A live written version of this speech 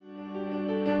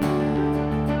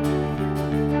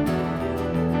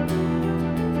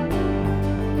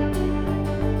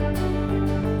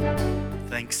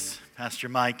Pastor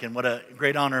Mike, and what a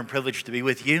great honor and privilege to be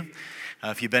with you.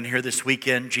 If you've been here this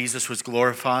weekend, Jesus was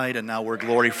glorified, and now we're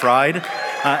glory-fried.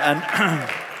 I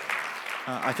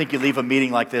think you leave a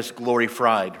meeting like this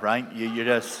glory-fried, right? You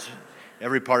just,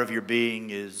 every part of your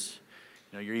being is,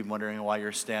 you're even wondering why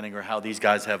you're standing or how these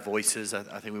guys have voices.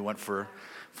 I think we went for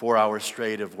 4 hours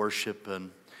straight of worship, and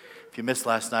if you missed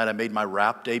last night, I made my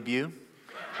rap debut,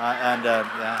 it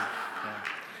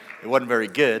wasn't very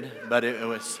good, but it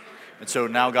was. And so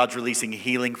now God's releasing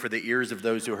healing for the ears of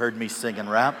those who heard me sing and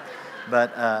rap.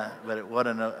 But what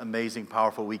an amazing,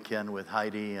 powerful weekend with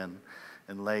Heidi and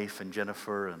Leif and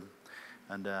Jennifer.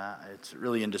 And it's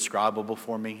really indescribable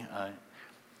for me.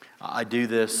 I do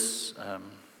this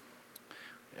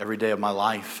every day of my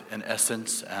life, in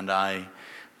essence. And I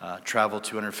travel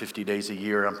 250 days a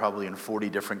year. I'm probably in 40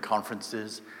 different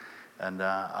conferences. And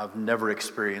I've never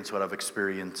experienced what I've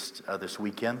experienced this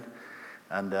weekend.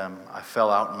 And I fell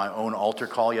out in my own altar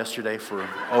call yesterday for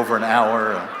over an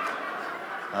hour.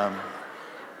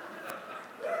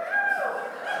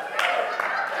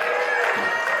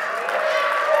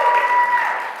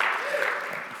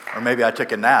 Or maybe I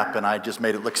took a nap and I just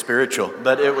made it look spiritual.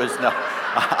 But it was, no.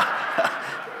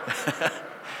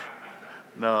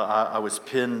 I was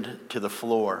pinned to the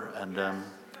floor. And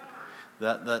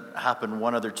that happened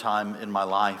one other time in my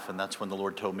life. And that's when the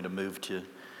Lord told me to move to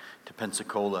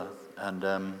Pensacola.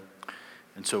 And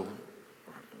so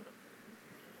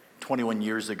 21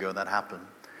 years ago that happened.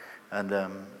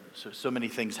 And so many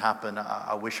things happened.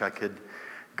 I wish I could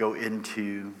go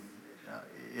into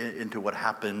what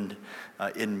happened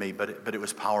in me, but it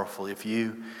was powerful. If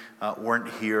you weren't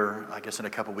here, I guess in a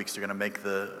couple weeks they're going to make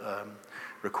the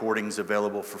recordings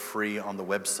available for free on the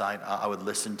website. I would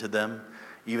listen to them.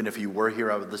 Even if you were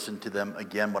here, I would listen to them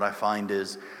again. What I find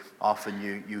is often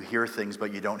you hear things,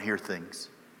 but you don't hear things.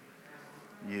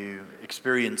 You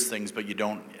experience things, but you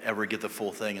don't ever get the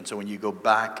full thing. And so when you go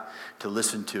back to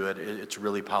listen to it, it's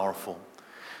really powerful.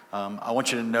 I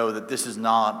want you to know that this is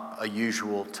not a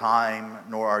usual time,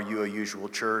 nor are you a usual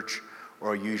church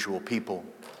or a usual people.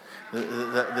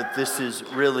 That this is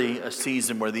really a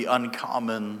season where the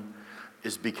uncommon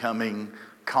is becoming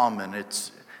common.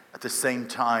 It's at the same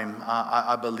time,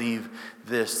 I believe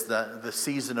that the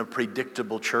season of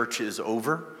predictable church is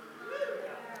over.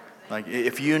 Like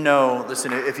if you know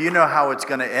how it's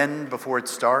going to end before it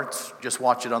starts, just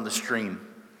watch it on the stream,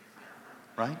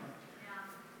 right?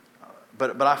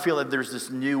 But I feel like there's this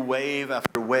new wave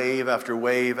after wave after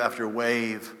wave after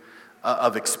wave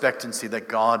of expectancy that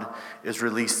God is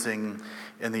releasing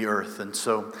in the earth. And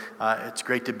so it's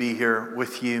great to be here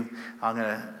with you. I'm going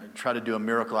to try to do a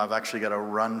miracle. I've actually got to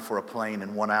run for a plane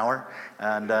in 1 hour.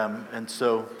 And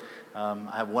so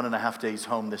I have 1.5 days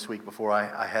home this week before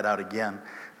I head out again.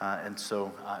 And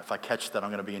so if I catch that, I'm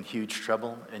going to be in huge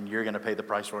trouble, and you're going to pay the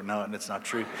price for it. No, and it's not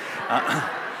true.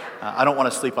 I don't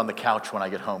want to sleep on the couch when I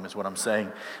get home is what I'm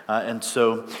saying. And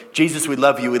so, Jesus, we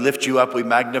love you. We lift you up. We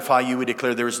magnify you. We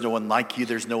declare there is no one like you.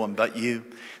 There's no one but you.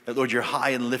 That, Lord, you're high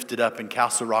and lifted up in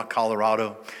Castle Rock,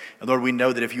 Colorado. And, Lord, we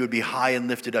know that if you would be high and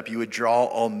lifted up, you would draw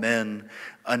all men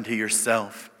unto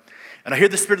yourself. And I hear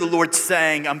the Spirit of the Lord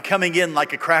saying, I'm coming in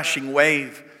like a crashing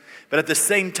wave. But at the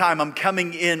same time, I'm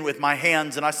coming in with my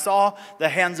hands. And I saw the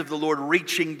hands of the Lord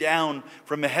reaching down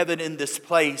from heaven in this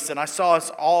place. And I saw us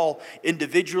all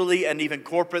individually and even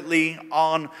corporately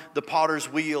on the potter's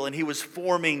wheel. And he was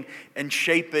forming and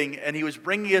shaping. And he was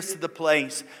bringing us to the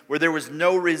place where there was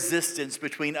no resistance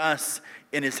between us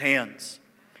and his hands.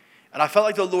 And I felt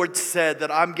like the Lord said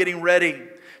that I'm getting ready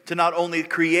to not only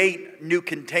create new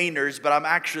containers, but I'm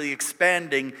actually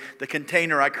expanding the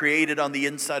container I created on the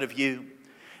inside of you.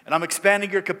 And I'm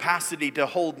expanding your capacity to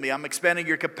hold me. I'm expanding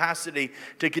your capacity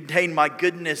to contain my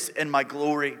goodness and my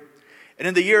glory. And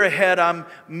in the year ahead, I'm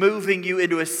moving you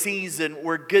into a season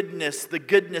where the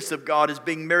goodness of God is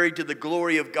being married to the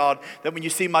glory of God. That when you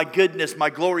see my goodness,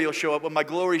 my glory will show up. When my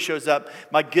glory shows up,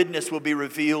 my goodness will be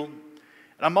revealed.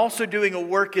 And I'm also doing a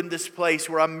work in this place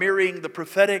where I'm marrying the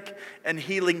prophetic and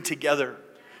healing together.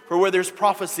 For where there's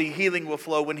prophecy, healing will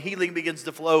flow. When healing begins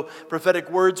to flow, prophetic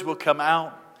words will come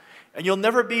out. And you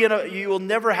will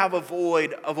never have a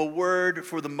void of a word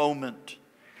for the moment.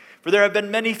 For there have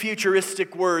been many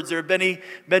futuristic words. There have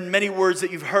been many words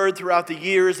that you've heard throughout the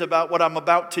years about what I'm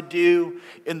about to do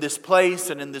in this place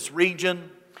and in this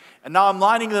region. And now I'm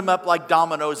lining them up like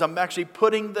dominoes. I'm actually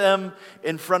putting them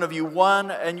in front of you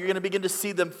one, and you're going to begin to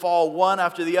see them fall one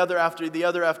after the other, after the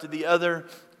other, after the other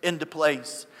into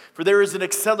place. For there is an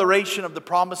acceleration of the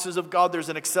promises of God. There's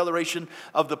an acceleration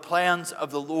of the plans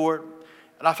of the Lord.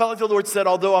 And I felt like the Lord said,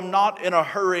 although I'm not in a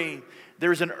hurry,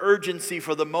 there's an urgency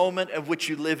for the moment of which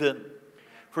you live in.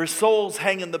 For souls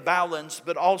hang in the balance,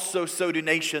 but also so do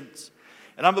nations.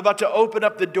 And I'm about to open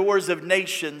up the doors of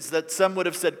nations that some would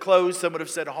have said closed, some would have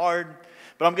said hard.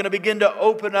 But I'm going to begin to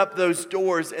open up those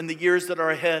doors in the years that are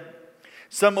ahead.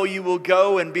 Some of you will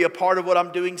go and be a part of what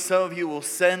I'm doing. Some of you will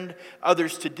send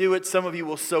others to do it. Some of you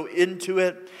will sow into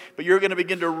it. But you're going to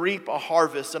begin to reap a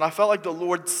harvest. And I felt like the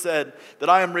Lord said that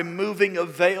I am removing a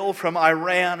veil from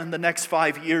Iran in the next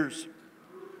 5 years.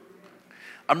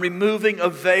 I'm removing a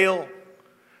veil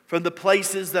from the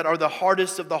places that are the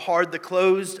hardest of the hard, the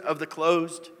closed of the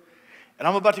closed. And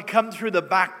I'm about to come through the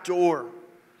back door.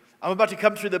 I'm about to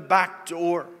come through the back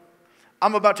door.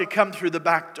 I'm about to come through the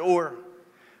back door.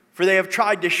 For they have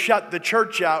tried to shut the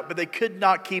church out, but they could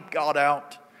not keep God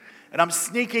out. And I'm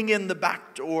sneaking in the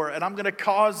back door, and I'm going to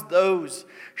cause those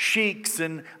sheiks,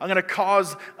 and I'm going to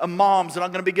cause imams, and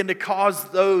I'm going to begin to cause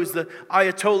those, the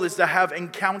ayatollahs, to have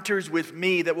encounters with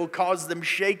me that will cause them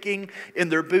shaking in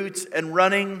their boots and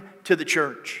running to the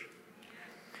church.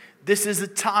 This is a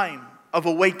time of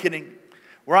awakening,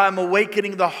 where I'm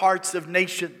awakening the hearts of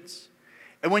nations.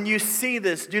 And when you see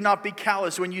this, do not be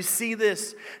callous. When you see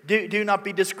this, do not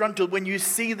be disgruntled. When you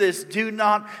see this, do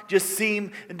not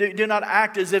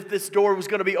act as if this door was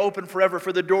going to be open forever.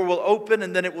 For the door will open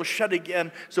and then it will shut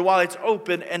again. So while it's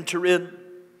open, enter in.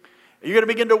 You're going to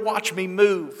begin to watch me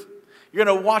move. You're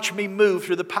going to watch me move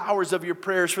through the powers of your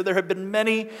prayers. For there have been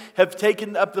many have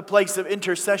taken up the place of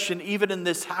intercession, even in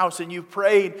this house. And you've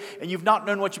prayed and you've not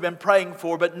known what you've been praying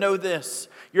for. But know this.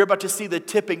 You're about to see the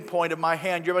tipping point of my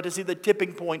hand. You're about to see the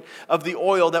tipping point of the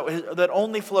oil that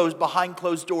only flows behind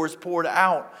closed doors poured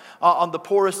out on the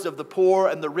poorest of the poor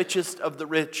and the richest of the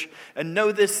rich. And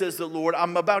know this, says the Lord,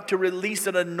 I'm about to release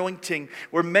an anointing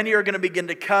where many are going to begin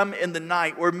to come in the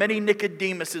night, where many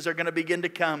Nicodemuses are going to begin to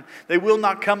come. They will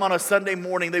not come on a Sunday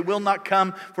morning. They will not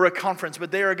come for a conference, but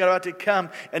they are about to come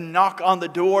and knock on the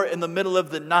door in the middle of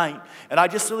the night. And I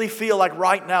just really feel like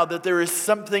right now that there is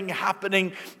something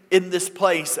happening in this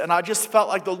place. And I just felt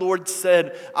like the Lord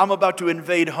said, I'm about to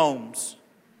invade homes.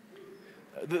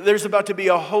 There's about to be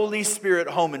a Holy Spirit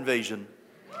home invasion.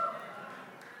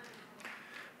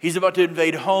 He's about to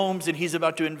invade homes and He's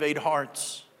about to invade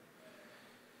hearts.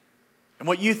 And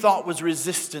what you thought was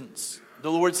resistance,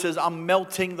 the Lord says, I'm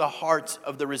melting the hearts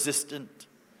of the resistant.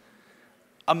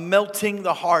 I'm melting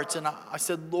the hearts. And I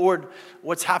said, Lord,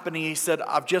 what's happening? He said,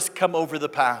 I've just come over the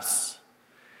pass.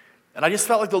 And I just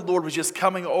felt like the Lord was just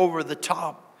coming over the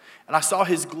top. And I saw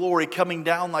His glory coming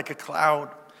down like a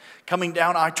cloud, coming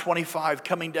down I-25,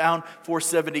 coming down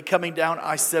 470, coming down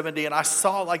I-70. And I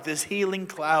saw like this healing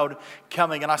cloud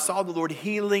coming. And I saw the Lord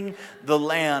healing the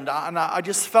land. And I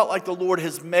just felt like the Lord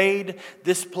has made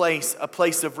this place a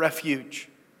place of refuge.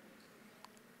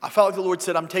 I felt like the Lord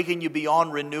said, I'm taking you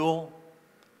beyond renewal.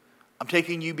 I'm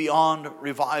taking you beyond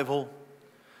revival.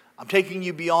 I'm taking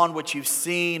you beyond what you've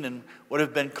seen and what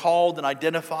have been called and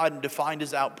identified and defined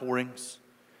as outpourings.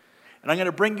 And I'm going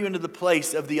to bring you into the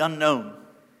place of the unknown,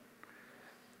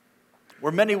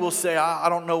 where many will say, I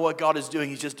don't know what God is doing.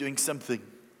 He's just doing something.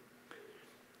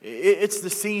 It's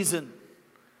the season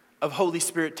of Holy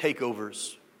Spirit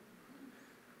takeovers,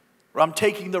 where I'm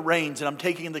taking the reins and I'm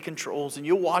taking the controls. And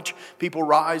you'll watch people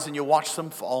rise and you'll watch some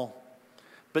fall.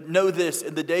 But know this,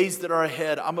 in the days that are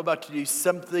ahead, I'm about to do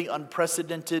something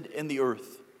unprecedented in the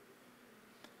earth.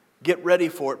 Get ready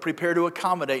for it. Prepare to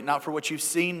accommodate, not for what you've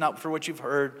seen, not for what you've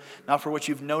heard, not for what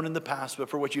you've known in the past, but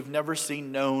for what you've never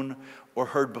seen, known, or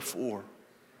heard before.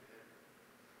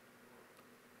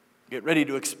 Get ready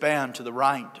to expand to the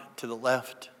right, to the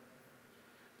left.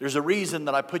 There's a reason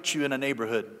that I put you in a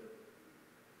neighborhood.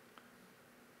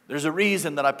 There's a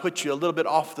reason that I put you a little bit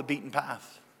off the beaten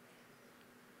path.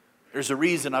 There's a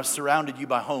reason I've surrounded you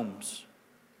by homes.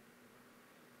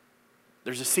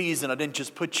 There's a season I didn't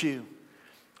just put you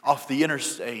off the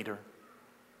interstate, or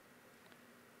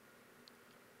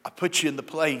I put you in the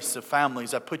place of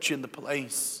families. I put you in the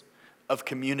place of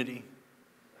community.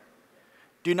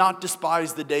 Do not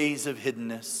despise the days of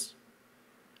hiddenness.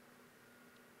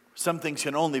 Some things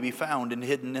can only be found in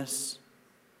hiddenness.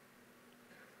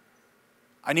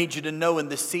 I need you to know in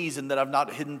this season that I've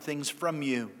not hidden things from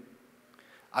you.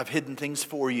 I've hidden things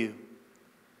for you.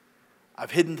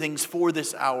 I've hidden things for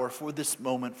this hour, for this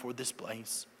moment, for this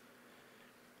place.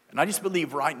 And I just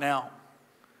believe right now,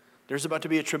 there's about to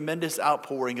be a tremendous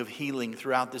outpouring of healing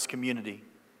throughout this community.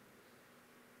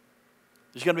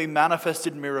 There's going to be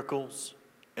manifested miracles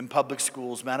in public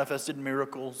schools, manifested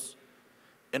miracles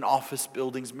in office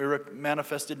buildings,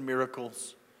 manifested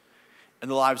miracles in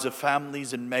the lives of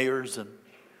families and mayors. And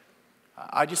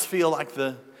I just feel like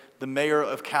the mayor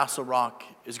of Castle Rock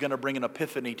is going to bring an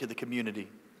epiphany to the community.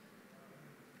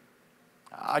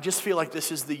 I just feel like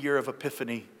this is the year of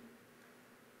Epiphany.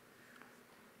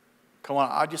 Come on,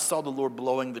 I just saw the Lord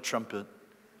blowing the trumpet.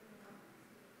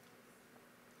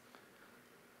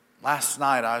 Last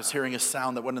night, I was hearing a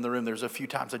sound that went in the room. There was a few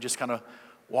times I just kind of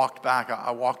walked back.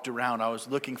 I walked around. I was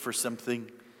looking for something.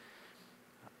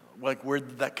 Like, where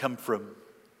did that come from?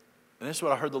 And this is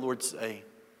what I heard the Lord say.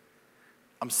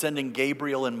 I'm sending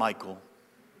Gabriel and Michael.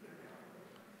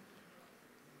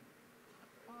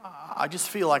 I just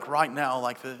feel like right now,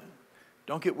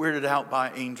 don't get weirded out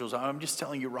by angels. I'm just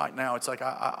telling you right now, it's like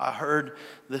I heard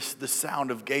the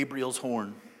sound of Gabriel's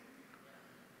horn.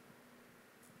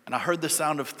 And I heard the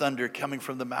sound of thunder coming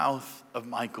from the mouth of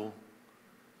Michael.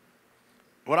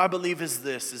 What I believe is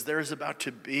this, is there is about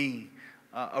to be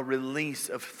a release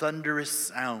of thunderous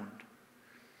sound.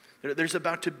 There's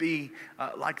about to be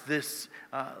like this,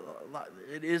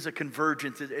 it is a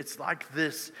convergence. It's like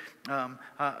this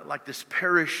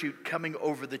parachute coming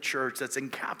over the church that's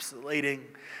encapsulating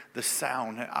the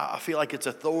sound. I feel like it's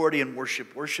authority and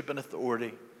worship and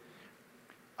authority.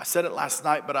 I said it last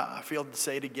night, but I feel to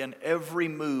say it again. Every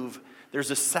move, there's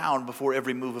a sound before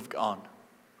every move of God.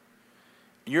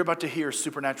 And you're about to hear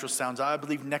supernatural sounds. I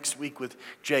believe next week with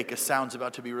Jake, a sound's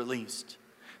about to be released.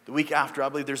 The week after, I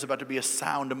believe there's about to be a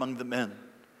sound among the men.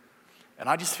 And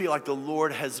I just feel like the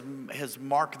Lord has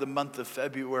marked the month of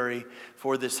February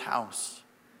for this house.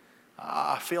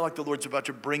 I feel like the Lord's about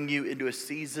to bring you into a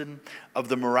season of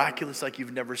the miraculous like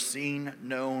you've never seen,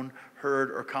 known, heard,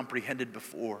 or comprehended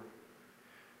before.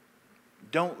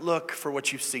 Don't look for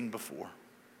what you've seen before,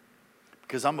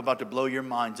 because I'm about to blow your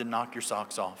minds and knock your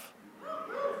socks off.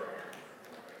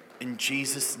 In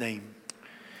Jesus' name,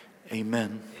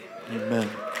 amen. Amen.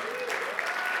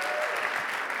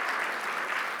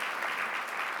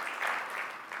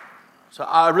 So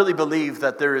I really believe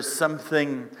that there is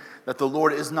something that the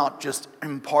Lord is not just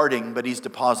imparting, but He's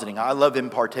depositing. I love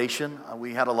impartation.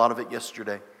 We had a lot of it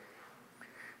yesterday.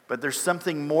 But there's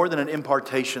something more than an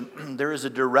impartation. There is a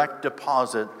direct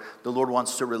deposit the Lord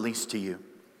wants to release to you.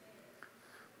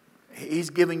 He's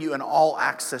giving you an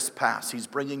all-access pass. He's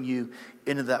bringing you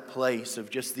into that place of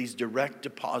just these direct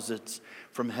deposits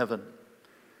from heaven.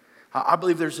 I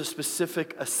believe there's a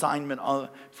specific assignment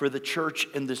for the church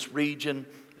in this region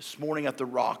this morning at the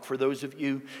Rock. For those of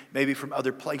you maybe from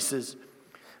other places,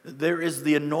 there is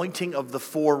the anointing of the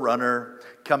forerunner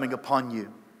coming upon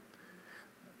you.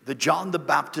 The John the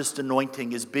Baptist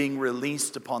anointing is being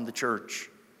released upon the church.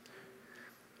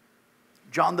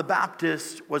 John the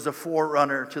Baptist was a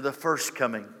forerunner to the first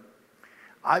coming.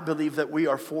 I believe that we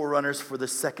are forerunners for the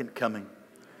second coming.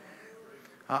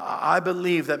 I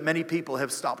believe that many people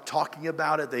have stopped talking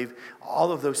about it.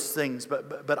 All of those things.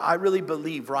 But I really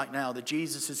believe right now that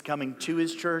Jesus is coming to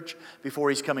His church before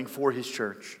He's coming for His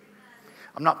church.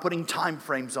 I'm not putting time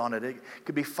frames on it. It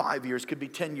could be 5 years, could be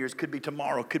 10 years, could be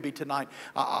tomorrow, could be tonight.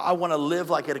 I want to live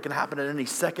like it can happen at any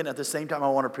second. At the same time, I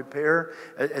want to prepare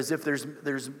as if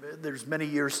there's many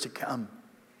years to come.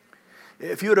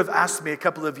 If you would have asked me a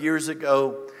couple of years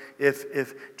ago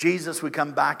if Jesus would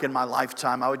come back in my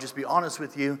lifetime, I would just be honest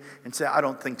with you and say, I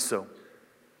don't think so.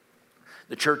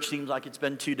 The church seems like it's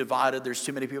been too divided. There's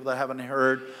too many people that haven't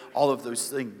heard, all of those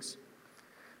things.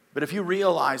 But if you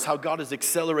realize how God is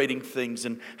accelerating things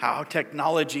and how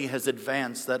technology has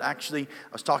advanced, that actually,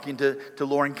 I was talking to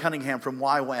Lauren Cunningham from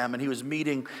YWAM, and he was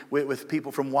meeting with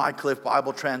people from Wycliffe,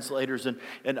 Bible translators,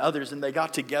 and others, and they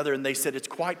got together and they said it's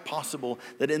quite possible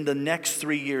that in the next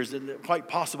 3 years, quite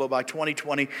possible by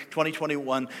 2020,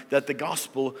 2021, that the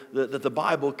gospel, that the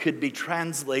Bible could be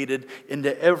translated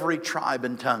into every tribe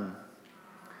and tongue.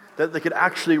 That they could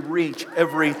actually reach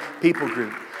every people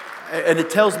group. And it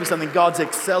tells me something. God's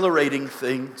accelerating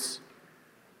things.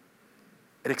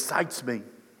 It excites me.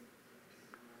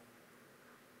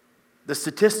 The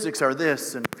statistics are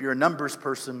this, and if you're a numbers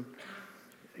person,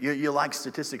 you like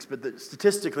statistics, but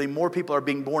statistically, more people are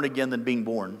being born again than being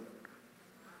born.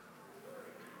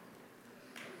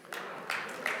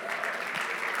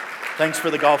 Thanks for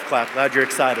the golf clap. Glad you're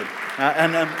excited.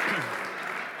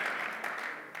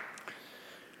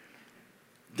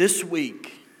 This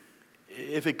week,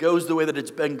 if it goes the way that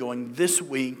it's been going, this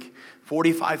week,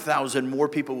 45,000 more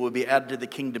people will be added to the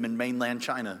kingdom in mainland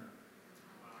China.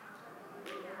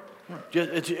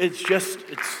 It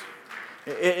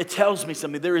tells me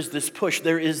something. There is this push.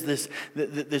 There is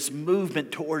this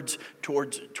movement towards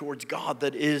God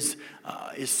that is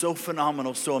so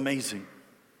phenomenal, so amazing.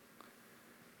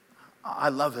 I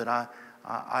love it.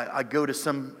 I go to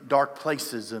some dark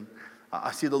places and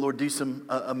I see the Lord do some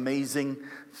amazing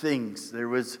things. There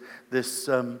was this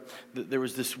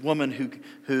woman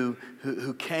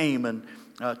who came and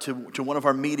to one of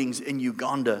our meetings in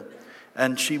Uganda,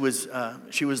 And she was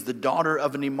the daughter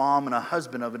of an imam and a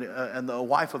husband of and the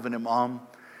wife of an imam.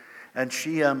 And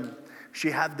she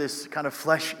had this kind of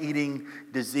flesh-eating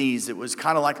disease. It was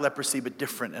kind of like leprosy, but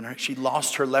different. And she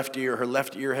lost her left ear. Her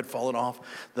left ear had fallen off.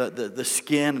 The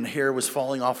skin and hair was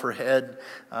falling off her head.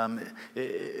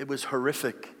 It was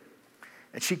horrific.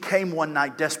 And she came one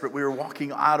night desperate. We were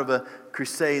walking out of a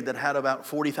crusade that had about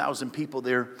 40,000 people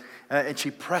there. And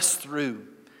she pressed through.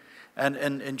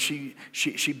 And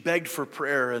she begged for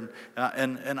prayer.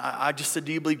 And I just said,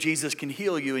 do you believe Jesus can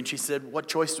heal you? And she said, what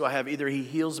choice do I have? Either he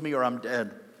heals me or I'm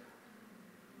dead.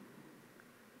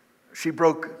 She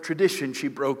broke tradition. She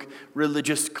broke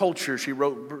religious culture. She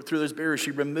broke through those barriers.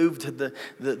 She removed the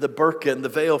burqa and the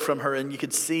veil from her. And you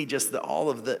could see just all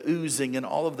of the oozing and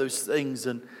all of those things.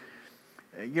 And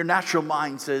your natural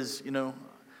mind says,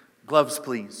 gloves,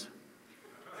 please.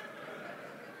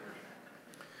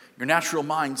 Your natural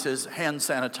mind says hand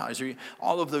sanitizer,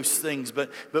 all of those things.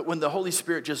 But when the Holy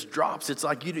Spirit just drops, it's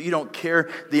like you don't care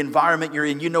the environment you're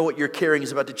in. You know what you're carrying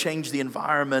is about to change the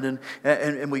environment.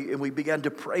 And we began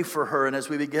to pray for her. And as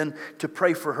we began to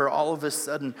pray for her, all of a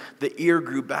sudden the ear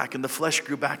grew back and the flesh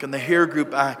grew back and the hair grew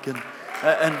back. And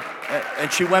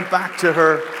she went back to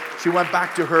her. She went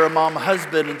back to her imam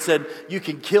husband and said, you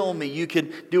can kill me, you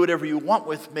can do whatever you want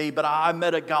with me, but I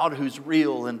met a God who's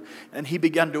real. And he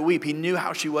began to weep. He knew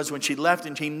how she was when she left,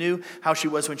 and he knew how she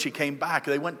was when she came back.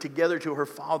 They went together to her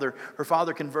father. Her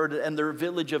father converted, and their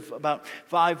village of about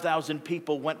 5,000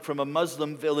 people went from a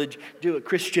Muslim village to a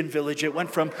Christian village. It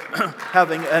went from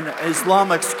having an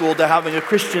Islamic school to having a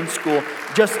Christian school,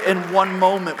 just in one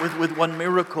moment with one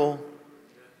miracle.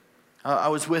 I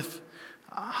was with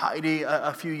Heidi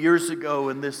a few years ago,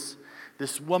 and this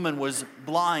woman was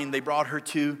blind. They brought her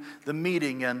to the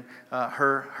meeting, and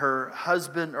her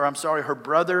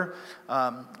brother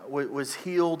was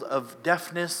healed of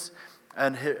deafness,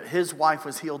 and his wife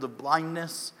was healed of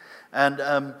blindness.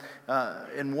 And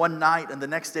in one night, and the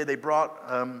next day, they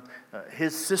brought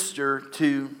his sister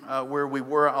to where we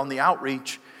were on the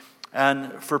outreach,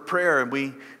 and for prayer, and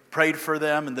we prayed for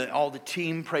them, and all the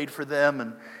team prayed for them,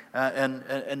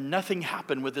 and nothing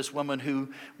happened with this woman who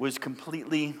was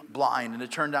completely blind. And it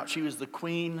turned out she was the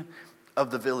queen of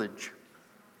the village.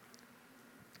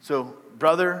 So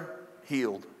brother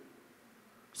healed,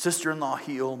 sister-in-law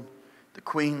healed, the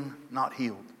queen not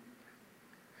healed.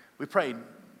 We prayed.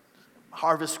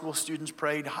 Harvest School students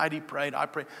prayed, Heidi prayed, I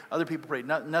prayed, other people prayed.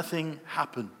 Nothing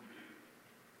happened.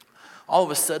 All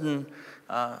of a sudden,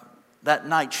 that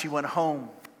night she went home.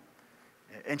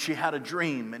 And she had a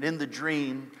dream, and in the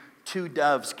dream, 2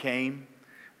 doves came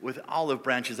with olive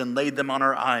branches and laid them on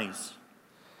her eyes.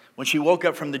 When she woke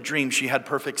up from the dream, she had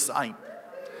perfect sight.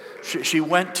 She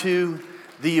went to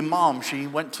the imam.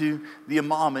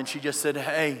 And she just said,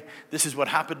 hey, this is what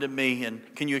happened to me, and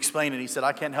can you explain it? He said,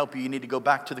 I can't help you. You need to go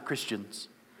back to the Christians.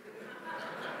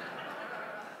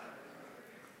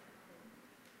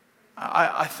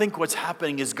 I think what's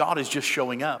happening is God is just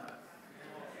showing up.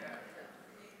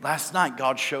 Last night,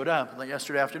 God showed up.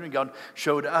 Yesterday afternoon, God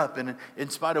showed up. And in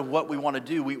spite of what we want to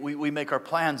do, we make our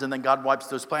plans, and then God wipes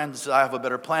those plans and says, I have a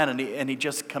better plan, and he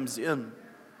just comes in.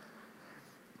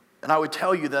 And I would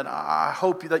tell you that I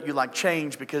hope that you like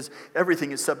change, because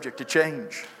everything is subject to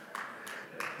change.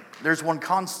 There's one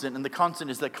constant, and the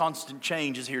constant is that constant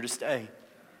change is here to stay.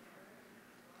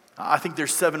 I think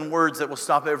there's 7 words that will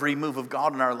stop every move of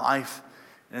God in our life.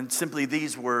 And simply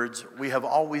these words: we have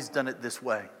always done it this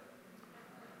way.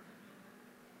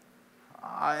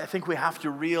 I think we have to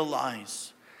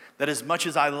realize that as much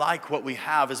as I like what we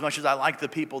have, as much as I like the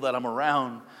people that I'm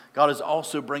around, God is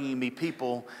also bringing me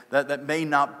people that may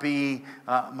not be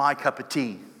my cup of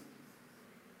tea.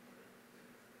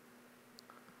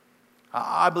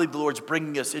 I believe the Lord's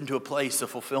bringing us into a place of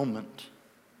fulfillment.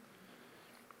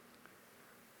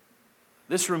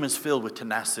 This room is filled with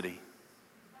tenacity.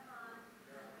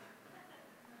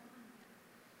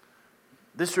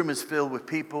 This room is filled with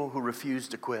people who refuse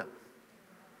to quit.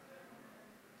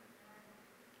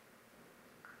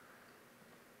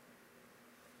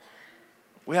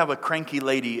 We have a cranky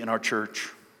lady in our church.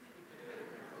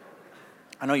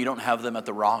 I know you don't have them at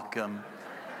the Rock.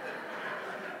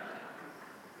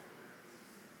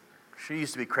 She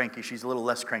used to be cranky. She's a little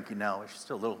less cranky now. She's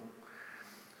still a little.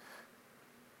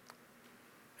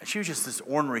 And she was just this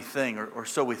ornery thing, or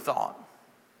so we thought.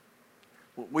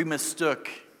 We mistook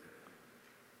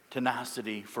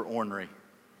tenacity for ornery.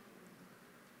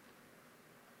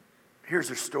 Here's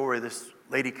her story. This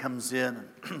lady comes in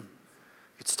and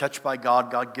gets touched by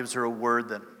God. God gives her a word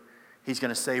that he's going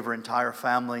to save her entire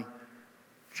family.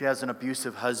 She has an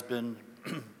abusive husband.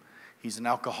 He's an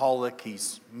alcoholic.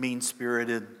 He's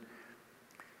mean-spirited.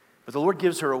 But the Lord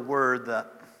gives her a word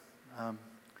that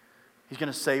he's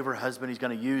going to save her husband. He's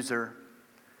going to use her.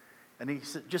 And he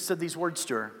just said these words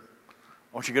to her.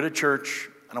 I want you to go to church,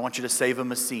 and I want you to save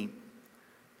him a seat.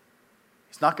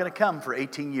 He's not going to come for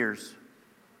 18 years.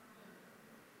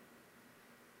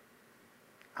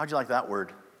 How'd you like that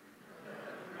word?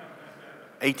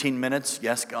 18 minutes,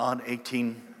 yes, God.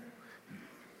 18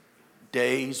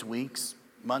 days, weeks,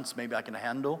 months, maybe I can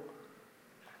handle.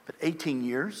 But 18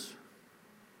 years?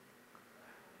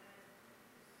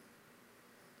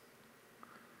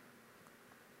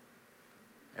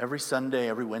 Every Sunday,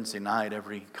 every Wednesday night,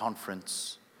 every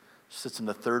conference, sits in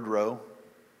the third row,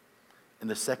 in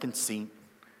the second seat,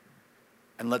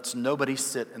 and lets nobody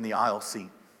sit in the aisle seat.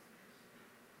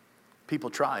 People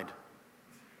tried.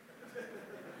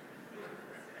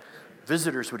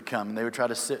 Visitors would come and they would try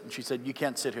to sit, and she said, "You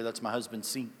can't sit here, that's my husband's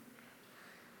seat."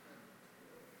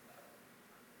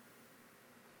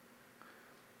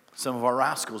 Some of our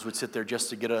rascals would sit there just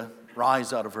to get a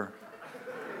rise out of her.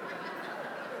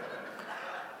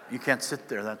 "You can't sit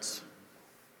there, that's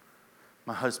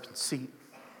my husband's seat."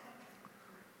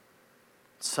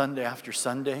 Sunday after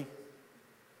Sunday,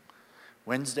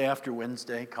 Wednesday after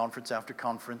Wednesday, conference after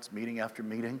conference, meeting after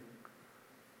meeting,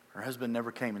 her husband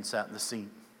never came and sat in the seat.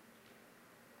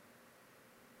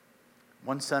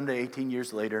 One Sunday, 18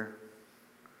 years later,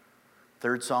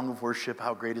 third song of worship,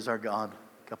 "How Great Is Our God,"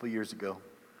 a couple years ago.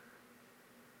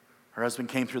 Her husband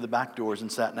came through the back doors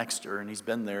and sat next to her, and he's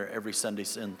been there every Sunday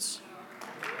since.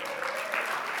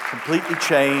 Completely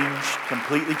changed,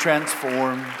 completely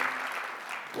transformed,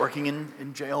 working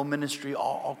in jail ministry,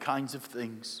 all kinds of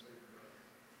things.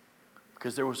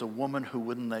 Because there was a woman who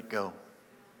wouldn't let go.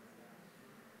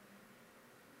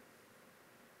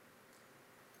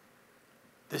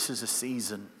 This is a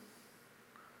season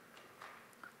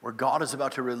where God is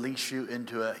about to release you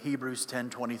into a Hebrews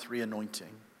 10:23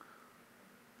 anointing.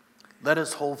 Let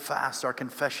us hold fast our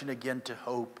confession again to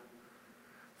hope,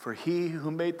 for he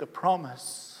who made the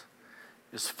promise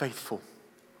is faithful.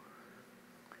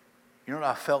 You know what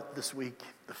I felt this week?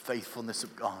 The faithfulness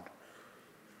of God.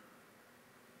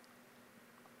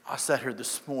 I sat here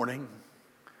this morning,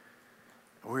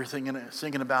 and we were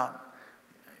singing about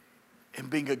Him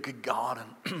being a good God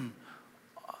in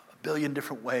a billion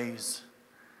different ways.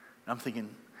 And I'm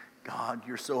thinking, God,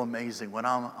 you're so amazing. When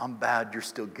I'm bad, you're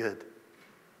still good.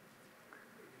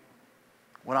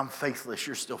 When I'm faithless,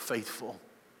 you're still faithful.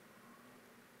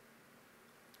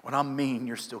 When I'm mean,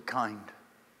 you're still kind.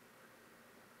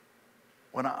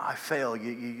 When I fail,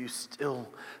 you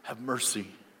still have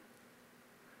mercy.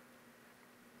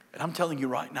 And I'm telling you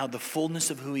right now, the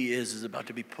fullness of who He is about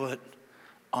to be put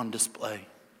on display.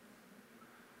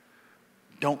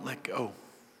 Don't let go.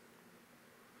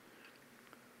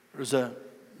 There was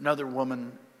another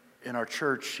woman in our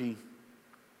church. She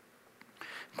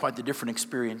quite the different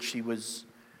experience. She was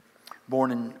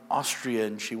born in Austria,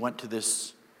 and she went to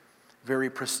this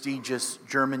very prestigious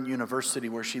German university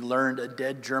where she learned a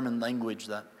dead German language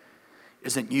that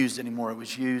isn't used anymore. It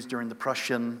was used during the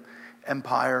Prussian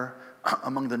Empire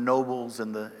among the nobles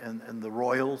and the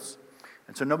royals.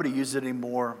 And so nobody used it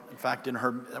anymore. In fact,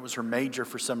 that was her major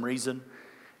for some reason.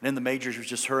 And in the majors, it was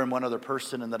just her and one other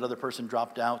person, and that other person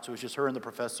dropped out. So it was just her and the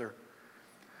professor.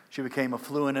 She became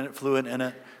fluent in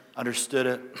it, understood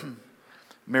it,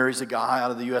 marries a guy out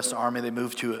of the U.S. Army. They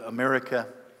moved to America.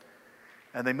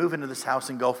 And they move into this house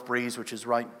in Gulf Breeze, which is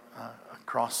right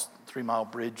across 3 Mile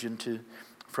Bridge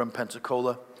from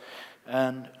Pensacola.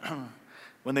 And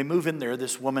when they move in there,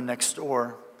 this woman next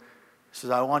door says,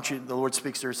 the Lord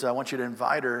speaks to her, says, I want you to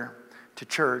invite her to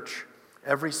church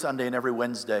every Sunday and every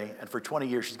Wednesday. And for 20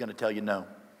 years, she's going to tell you no.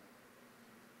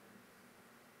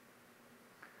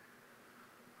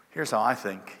 Here's how I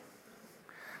think.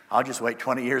 I'll just wait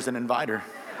 20 years and invite her.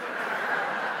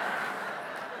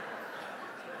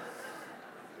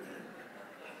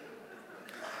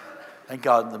 Thank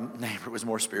God the neighbor was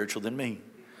more spiritual than me.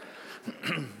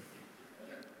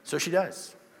 So she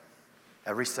does.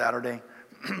 Every Saturday,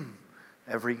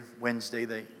 every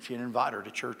Wednesday, she'd invite her to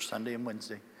church Sunday and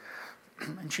Wednesday.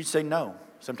 And she'd say no.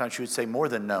 Sometimes she would say more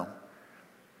than no.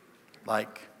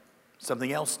 Like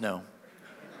something else no.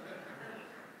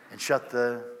 And shut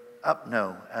the up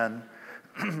no. And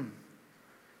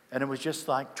it was just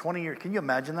like 20 years. Can you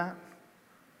imagine that?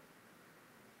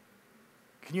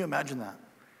 Can you imagine that?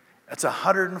 That's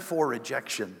 104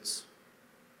 rejections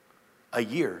a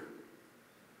year.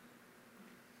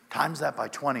 Times that by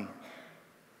 20.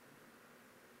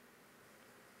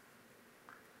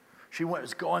 She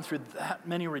was going through that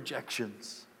many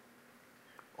rejections.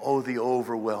 Oh, the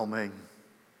overwhelming,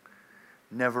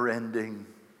 never-ending,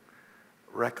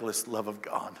 reckless love of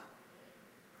God.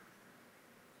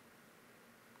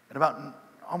 And about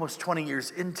almost 20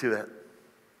 years into it,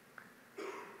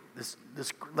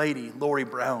 this lady, Lori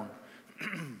Brown,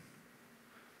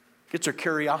 gets her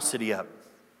curiosity up.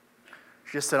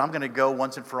 She just said, I'm going to go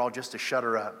once and for all just to shut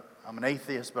her up. I'm an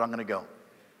atheist, but I'm going to go.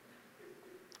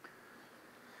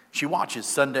 She watches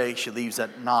Sunday. She leaves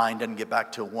at 9, doesn't get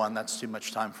back till 1. That's too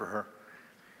much time for her.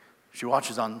 She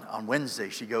watches on Wednesday.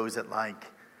 She goes at like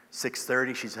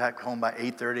 6:30. She's back home by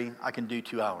 8:30. I can do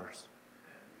 2 hours.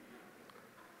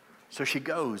 So she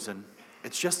goes, and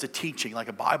it's just a teaching, like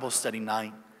a Bible study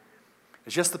night.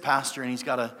 It's just the pastor, and he's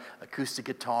got an acoustic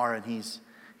guitar, and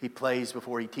he plays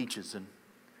before he teaches. And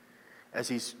as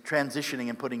he's transitioning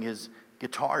and putting his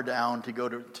guitar down to go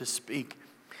to speak,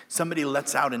 somebody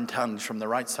lets out in tongues from the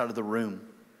right side of the room.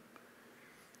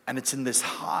 And it's in this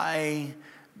high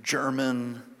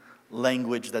German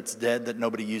language that's dead that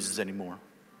nobody uses anymore.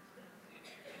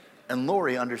 And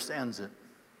Lori understands it.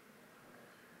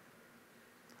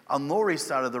 On Lori's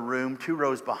side of the room, 2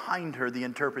 rows behind her, the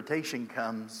interpretation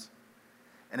comes,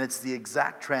 and it's the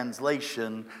exact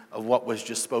translation of what was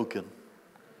just spoken.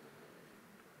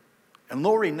 And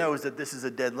Lori knows that this is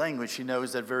a dead language. She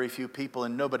knows that very few people,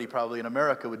 and nobody probably in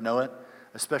America would know it,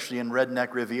 especially in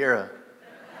redneck Riviera.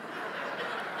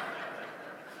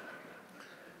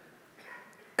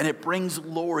 And it brings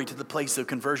Lori to the place of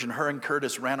conversion. Her and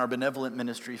Curtis ran our benevolent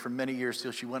ministry for many years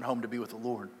till she went home to be with the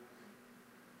Lord.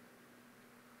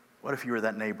 What if you were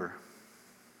that neighbor?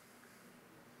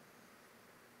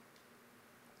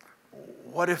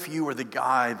 What if you were the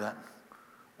guy that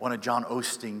wanted John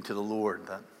Osteen to the Lord,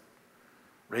 that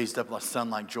raised up a son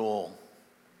like Joel,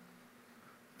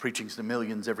 preaching to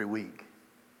millions every week?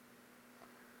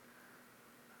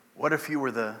 What if you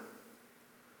were the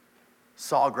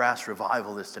sawgrass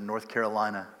revivalist in North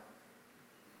Carolina,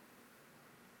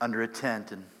 under a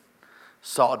tent and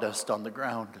sawdust on the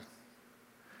ground,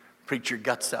 preach your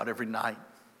guts out every night,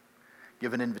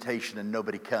 give an invitation and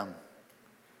nobody come?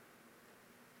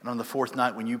 And on the 4th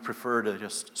night, when you prefer to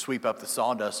just sweep up the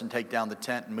sawdust and take down the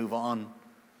tent and move on,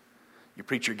 you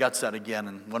preach your guts out again,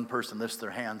 and one person lifts their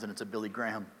hands, and it's a Billy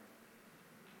Graham.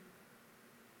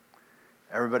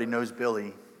 Everybody knows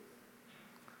Billy,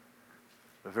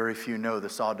 but very few know the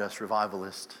sawdust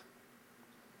revivalist.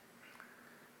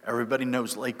 Everybody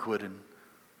knows Lakewood and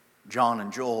John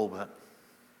and Joel, but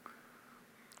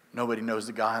nobody knows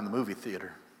the guy in the movie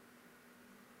theater.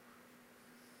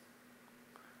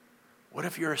 What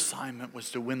if your assignment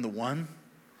was to win the one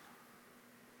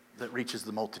that reaches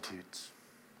the multitudes?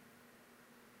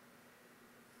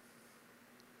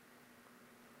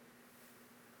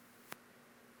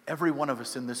 Every one of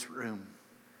us in this room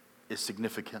is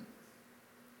significant.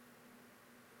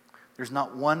 There's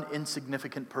not one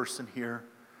insignificant person here.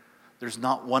 There's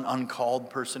not one uncalled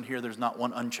person here. There's not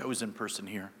one unchosen person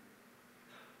here.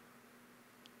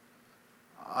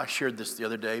 I shared this the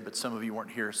other day, but some of you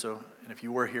weren't here, and if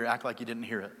you were here, act like you didn't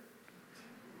hear it.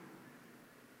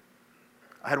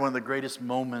 I had one of the greatest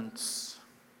moments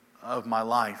of my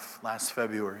life last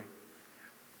February.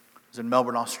 I was in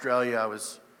Melbourne, Australia. I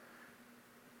was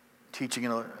teaching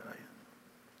in a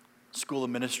school of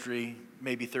ministry,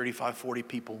 maybe 35, 40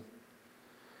 people.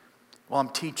 While I'm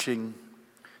teaching,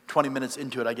 20 minutes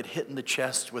into it, I get hit in the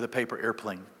chest with a paper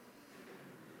airplane.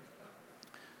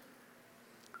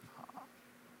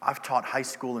 I've taught high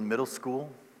school and middle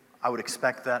school. I would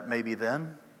expect that maybe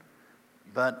then.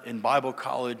 But in Bible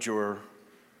college or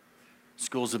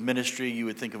schools of ministry, you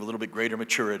would think of a little bit greater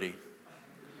maturity.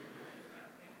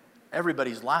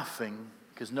 Everybody's laughing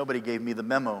because nobody gave me the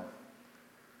memo.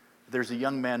 There's a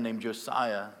young man named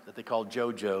Josiah that they call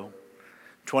JoJo,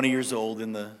 20 years old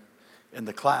in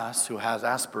the class, who has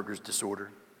Asperger's disorder.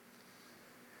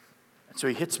 And so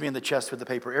he hits me in the chest with the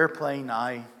paper airplane.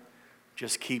 I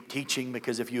just keep teaching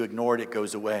because if you ignore it, it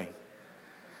goes away.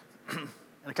 And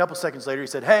a couple seconds later, he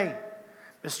said, "Hey,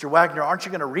 Mr. Wagner, aren't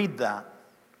you going to read that?"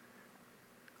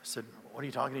 I said, "What are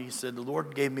you talking to?" He said, "The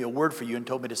Lord gave me a word for you and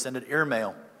told me to send it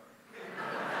airmail."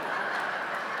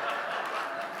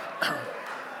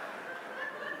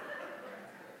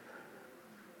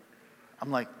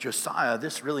 I'm like, "Josiah,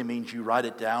 this really means you write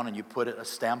it down and you put a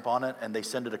stamp on it and they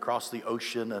send it across the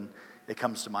ocean and it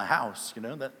comes to my house." You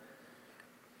know, that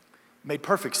made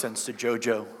perfect sense to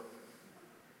JoJo.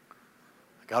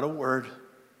 I got a word.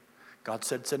 God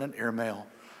said send an airmail.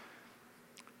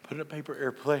 Put it in a paper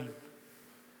airplane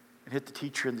and hit the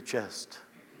teacher in the chest.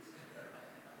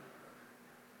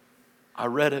 I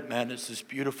read it, man. It's this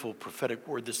beautiful prophetic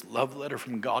word, this love letter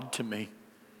from God to me.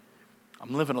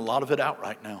 I'm living a lot of it out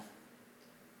right now.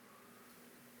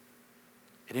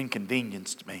 It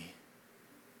inconvenienced me.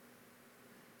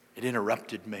 It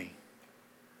interrupted me.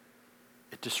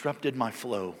 It It disrupted my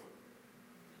flow.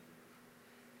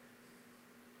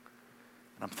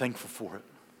 And I'm thankful for it.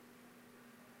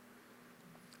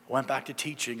 I went back to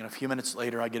teaching, and a few minutes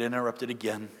later, I get interrupted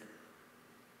again.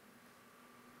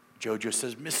 Jojo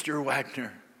says, Mr.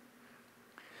 Wagner,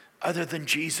 other than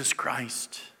Jesus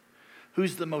Christ,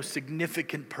 who's the most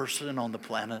significant person on the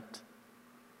planet?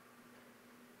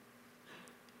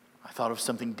 I thought of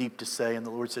something deep to say, and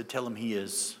the Lord said, tell him he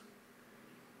is.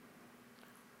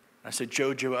 I said,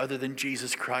 Jojo, other than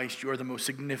Jesus Christ, you're the most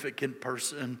significant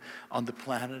person on the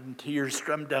planet. And tears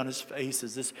streamed down his face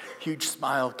as this huge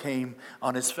smile came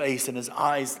on his face and his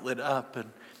eyes lit up. And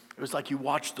it was like you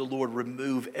watched the Lord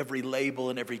remove every label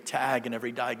and every tag and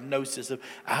every diagnosis of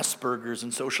Asperger's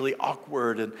and socially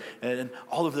awkward and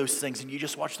all of those things. And you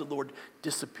just watched the Lord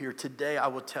disappear. Today, I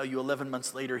will tell you, 11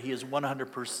 months later, he is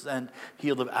 100%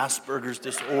 healed of Asperger's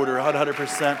disorder,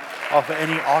 100% off of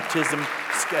any autism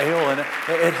scale. And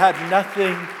it had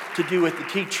nothing to do with the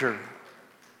teacher.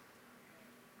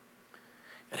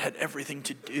 It had everything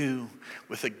to do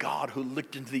with a God who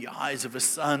looked into the eyes of a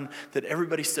son that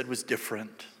everybody said was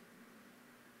different.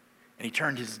 And he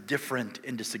turned his different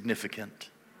into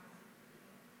significant.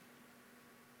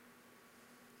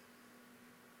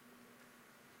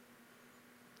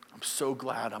 I'm so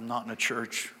glad I'm not in a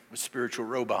church with spiritual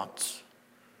robots,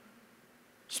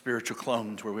 spiritual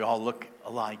clones where we all look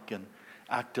alike and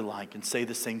act alike and say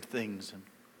the same things.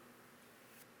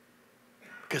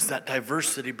 Because that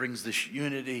diversity brings this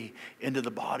unity into the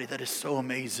body that is so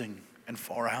amazing and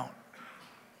far out.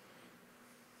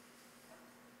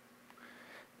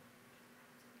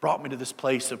 Brought me to this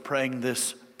place of praying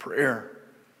this prayer.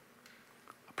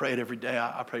 I pray it every day.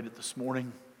 I prayed it this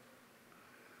morning.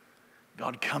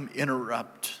 God, come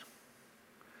interrupt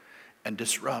and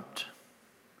disrupt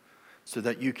so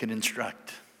that you can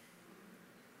instruct.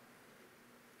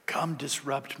 Come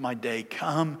disrupt my day.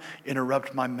 Come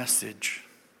interrupt my message.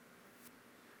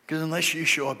 Because unless you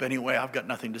show up anyway, I've got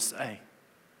nothing to say.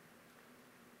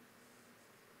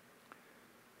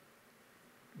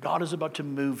 God is about to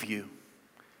move you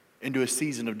into a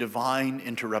season of divine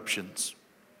interruptions.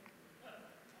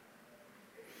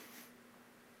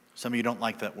 Some of you don't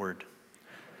like that word,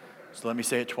 so let me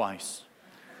say it twice.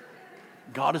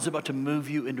 God is about to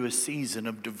move you into a season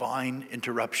of divine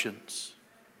interruptions.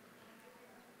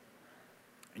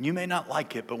 And you may not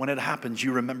like it, but when it happens,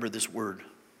 you remember this word.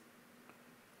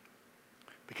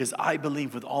 Because I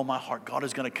believe with all my heart, God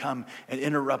is going to come and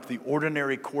interrupt the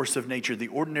ordinary course of nature, the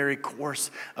ordinary course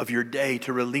of your day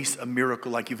to release a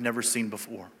miracle like you've never seen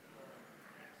before.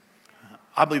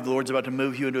 I believe the Lord's about to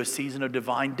move you into a season of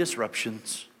divine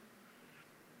disruptions.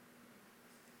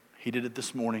 He did it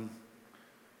this morning.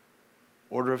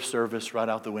 Order of service right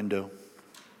out the window.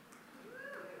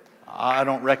 I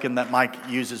don't reckon that Mike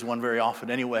uses one very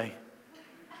often anyway.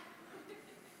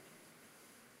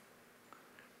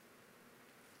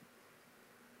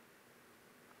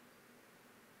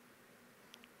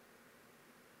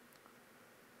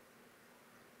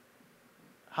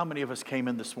 How many of us came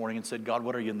in this morning and said, God,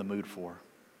 what are you in the mood for?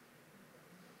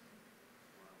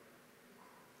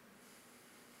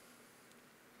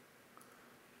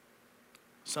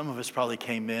 Some of us probably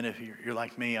came in, if you're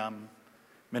like me, I'm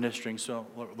ministering, so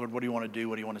Lord, what do you want to do?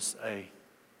 What do you want to say?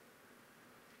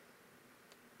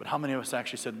 But how many of us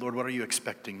actually said, Lord, what are you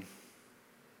expecting?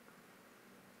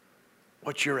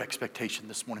 What's your expectation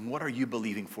this morning? What are you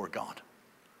believing for, God?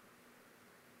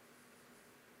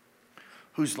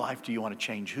 Whose life do you want to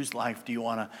change? Whose life do you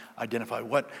want to identify?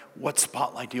 What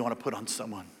spotlight do you want to put on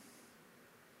someone?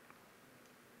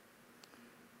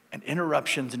 And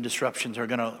interruptions and disruptions are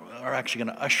actually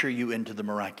going to usher you into the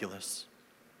miraculous.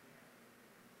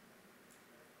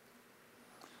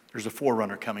 There's a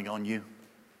forerunner coming on you.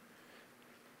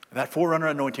 That forerunner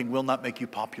anointing will not make you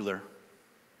popular,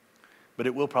 but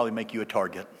it will probably make you a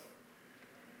target.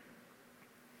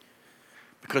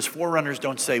 Because forerunners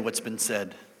don't say what's been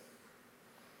said.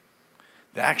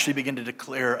 They actually begin to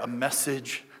declare a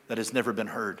message that has never been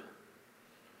heard.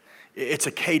 It's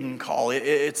a Caden call.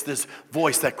 It's this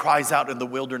voice that cries out in the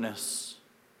wilderness,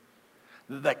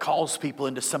 that calls people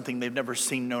into something they've never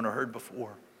seen, known, or heard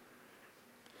before.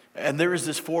 And there is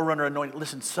this forerunner anointing.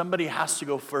 Listen, somebody has to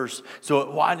go first,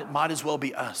 so it might as well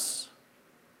be us.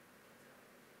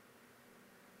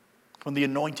 From the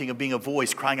anointing of being a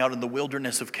voice crying out in the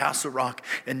wilderness of Castle Rock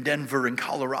and Denver and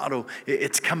Colorado,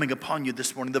 it's coming upon you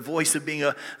this morning. The voice of being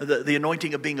the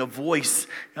anointing of being a voice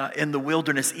in the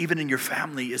wilderness, even in your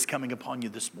family, is coming upon you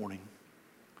this morning.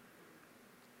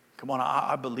 Come on,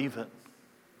 I believe it.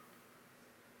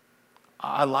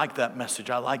 I like that message.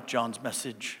 I like John's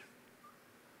message.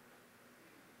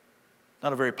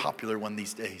 Not a very popular one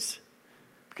these days.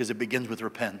 because it begins with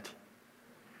repent.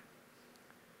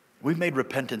 We've made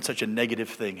repentance such a negative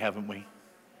thing, haven't we?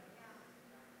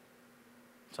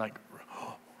 It's like,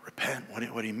 oh, repent, what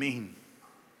do you mean?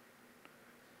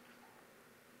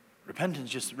 Repentance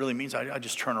just really means I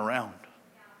just turn around.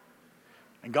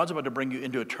 And God's about to bring you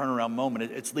into a turnaround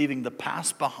moment. It's leaving the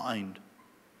past behind.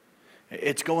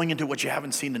 It's going into what you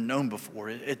haven't seen and known before.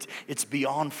 It's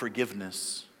beyond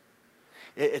forgiveness.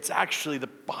 It's actually the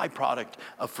byproduct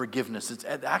of forgiveness. It's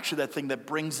actually that thing that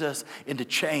brings us into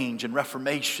change and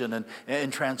reformation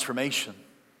and transformation.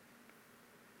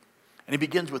 And he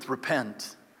begins with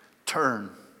repent,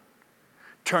 turn.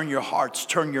 Turn your hearts,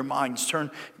 turn your minds,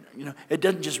 it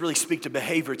doesn't just really speak to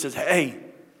behavior. It says, hey,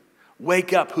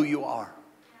 wake up who you are.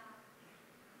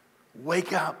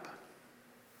 Wake up.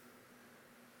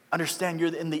 Understand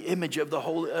you're in the image of the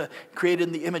holy, created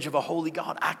in the image of a holy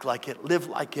God. Act like it, live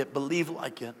like it, believe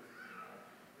like it.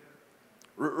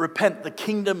 Repent, the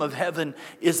kingdom of heaven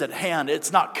is at hand.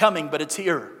 It's not coming, but it's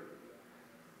here.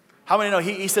 How many know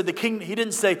he said the king? He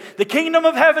didn't say, the kingdom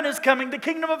of heaven is coming, the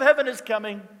kingdom of heaven is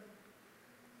coming.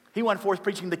 He went forth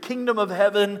preaching, the kingdom of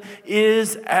heaven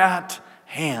is at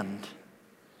hand.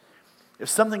 If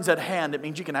something's at hand, it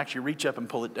means you can actually reach up and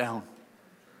pull it down.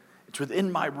 It's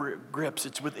within my grips.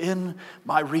 It's within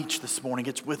my reach this morning.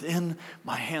 It's within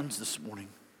my hands this morning.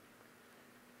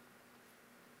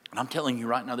 And I'm telling you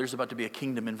right now, there's about to be a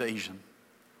kingdom invasion.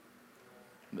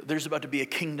 There's about to be a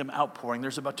kingdom outpouring.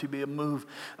 There's about to be a move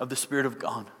of the Spirit of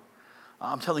God.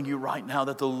 I'm telling you right now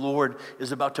that the Lord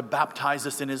is about to baptize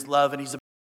us in His love, and He's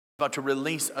about to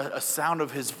release a sound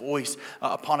of His voice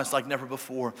upon us like never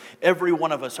before. Every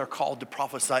one of us are called to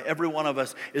prophesy. Every one of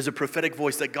us is a prophetic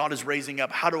voice that God is raising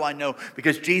up. How do I know?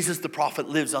 Because Jesus the prophet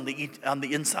lives on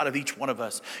the inside of each one of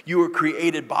us. You were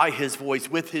created by His voice.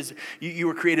 You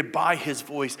were created by His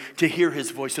voice to hear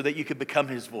His voice so that you could become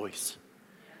His voice.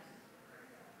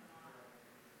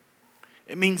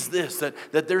 It means this,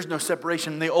 that there's no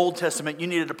separation. In the Old Testament, you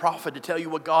needed a prophet to tell you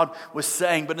what God was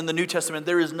saying. But in the New Testament,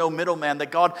 there is no middleman,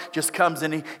 that God just comes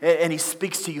and he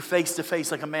speaks to you face to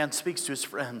face like a man speaks to his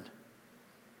friend.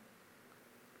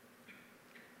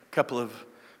 A couple of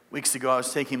weeks ago, I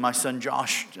was taking my son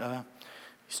Josh.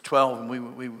 He's 12, and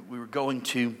we were going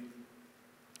to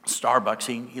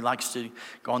Starbucks. He likes to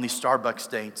go on these Starbucks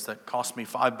dates that cost me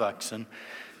 $5.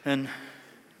 And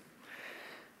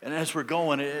as we're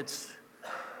going,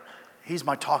 he's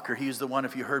my talker. He's the one,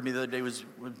 if you heard me the other day, was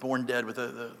born dead with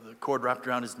the cord wrapped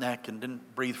around his neck and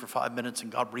didn't breathe for 5 minutes,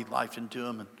 and God breathed life into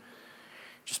him. And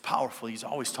just powerful. He's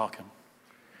always talking.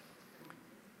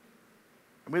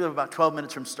 And we live about 12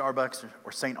 minutes from Starbucks,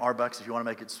 or St. Arbucks, if you want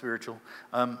to make it spiritual.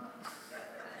 And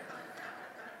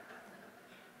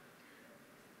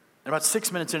about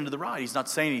 6 minutes into the ride, he's not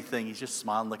saying anything. He's just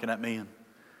smiling, looking at me. And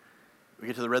we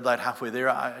get to the red light halfway there.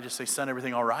 I just say, son,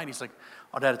 everything all right? He's like,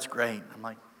 oh, Dad, it's great. I'm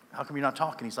like, how come you're not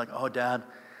talking? He's like, oh, Dad,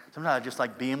 sometimes I just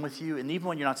like being with you. And even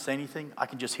when you're not saying anything, I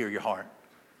can just hear your heart.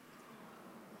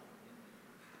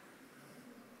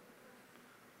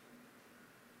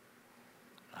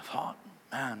 I thought,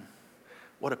 man,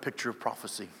 what a picture of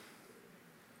prophecy.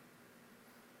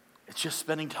 It's just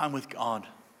spending time with God,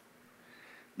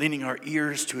 leaning our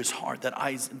ears to His heart,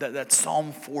 that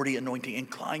Psalm 40 anointing.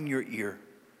 Incline your ear.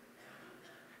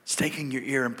 It's taking your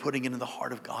ear and putting it into the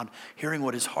heart of God, hearing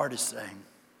what His heart is saying.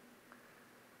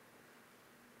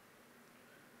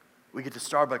 We get to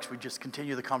Starbucks, we just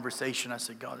continue the conversation. I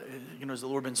said, God, has the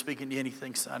Lord been speaking to you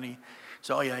anything, son? He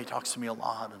said, oh yeah, He talks to me a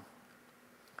lot. And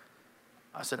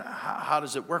I said, how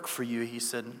does it work for you? He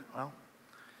said, well,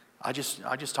 I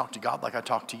just talk to God like I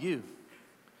talk to you.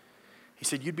 He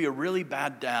said, you'd be a really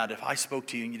bad dad if I spoke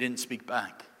to you and you didn't speak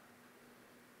back.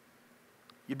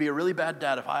 You'd be a really bad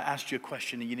dad if I asked you a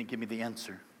question and you didn't give me the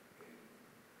answer.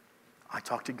 I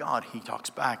talk to God, He talks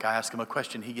back. I ask Him a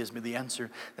question, He gives me the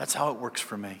answer. That's how it works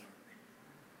for me.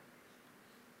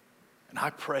 And I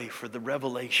pray for the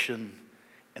revelation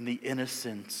and the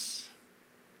innocence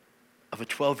of a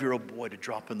 12-year-old boy to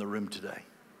drop in the room today.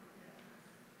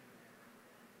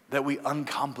 That we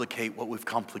uncomplicate what we've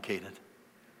complicated.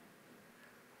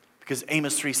 Because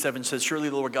Amos 3:7 says, surely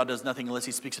the Lord God does nothing unless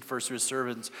He speaks it first to His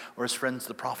servants or His friends,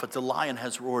 the prophets. The lion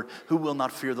has roared. Who will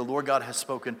not fear? The Lord God has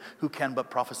spoken. Who can but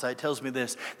prophesy? It tells me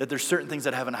this, that there's certain things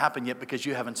that haven't happened yet because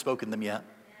you haven't spoken them yet.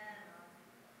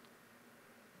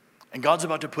 And God's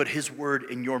about to put His word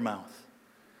in your mouth.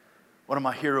 One of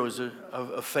my heroes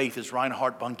of faith is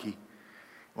Reinhard Bonnke.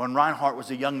 When Reinhard was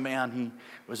a young man, he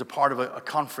was a part of a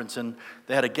conference, and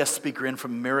they had a guest speaker in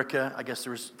from America. I guess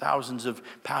there was thousands of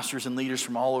pastors and leaders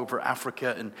from all over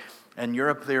Africa and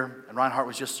Europe there. And Reinhard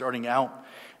was just starting out.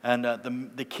 And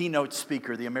the keynote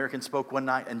speaker, the American, spoke one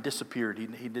night and disappeared.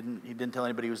 He didn't tell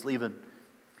anybody he was leaving.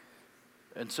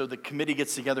 And so the committee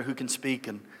gets together who can speak,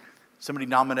 and somebody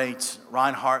nominates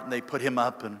Reinhardt, and they put him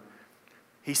up, and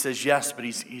he says yes, but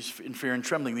he's in fear and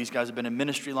trembling. These guys have been in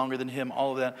ministry longer than him,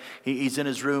 all of that. He's in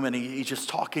his room, and he's just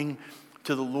talking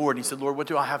to the Lord. He said, Lord, what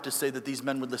do I have to say that these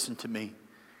men would listen to me?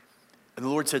 And the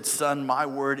Lord said, son, my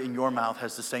word in your mouth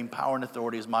has the same power and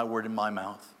authority as my word in my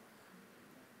mouth.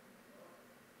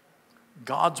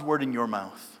 God's word in your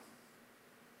mouth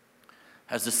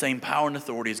has the same power and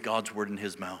authority as God's word in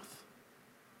his mouth.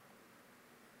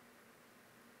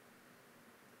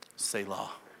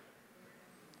 Selah.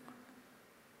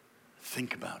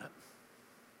 Think about it.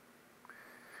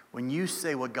 When you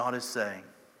say what God is saying,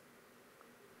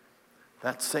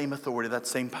 that same authority, that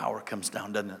same power comes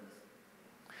down, doesn't it?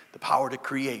 The power to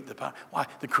create. The power, why?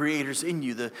 The Creator's in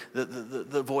you.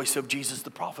 The voice of Jesus,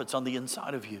 the prophet's on the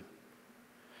inside of you.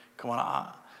 Come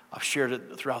on, I've shared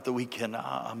it throughout the weekend.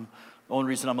 The only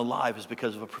reason I'm alive is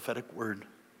because of a prophetic word.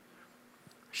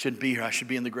 I shouldn't be here. I should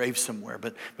be in the grave somewhere.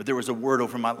 But there was a word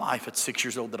over my life at 6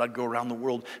 years old that I'd go around the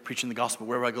world preaching the gospel.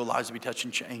 Wherever I go, lives would be touched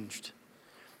and changed.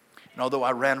 And although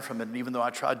I ran from it, and even though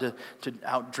I tried to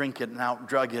out-drink it and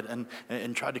out-drug it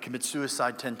and tried to commit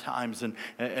suicide 10 times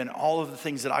and all of the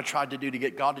things that I tried to do to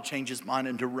get God to change his mind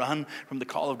and to run from the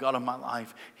call of God on my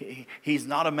life, he's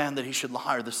not a man that he should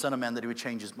lie, or the son of man that he would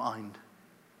change his mind.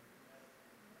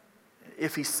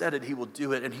 If he said it, he will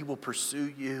do it, and he will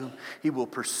pursue you. He will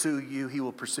pursue you. He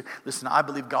will pursue. Listen, I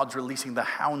believe God's releasing the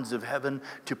hounds of heaven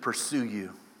to pursue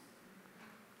you.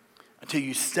 Until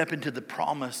you step into the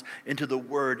promise, into the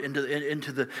word, into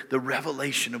the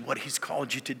revelation of what he's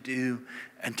called you to do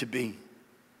and to be.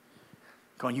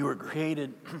 Come on, you were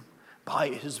created by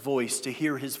his voice, to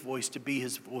hear his voice, to be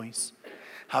his voice.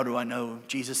 How do I know?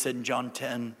 Jesus said in John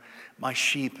 10, my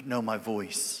sheep know my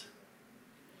voice.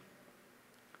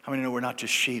 How many know we're not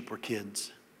just sheep, we're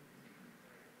kids?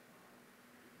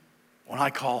 When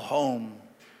I call home,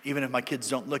 even if my kids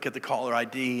don't look at the caller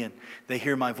ID and they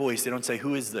hear my voice, they don't say,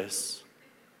 who is this?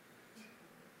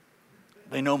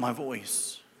 They know my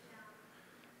voice.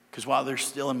 Because while they're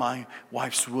still in my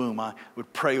wife's womb, I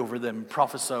would pray over them,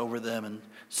 prophesy over them, and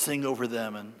sing over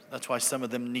them. And that's why some of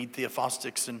them need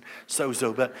theophostics and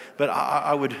sozo. But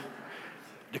I would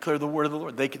declare the word of the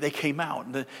Lord. They came out.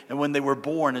 And when they were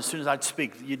born, as soon as I'd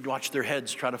speak, you'd watch their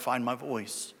heads try to find my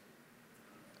voice.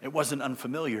 It wasn't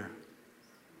unfamiliar.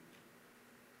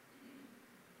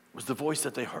 It was the voice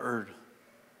that they heard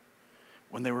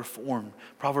when they were formed.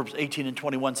 Proverbs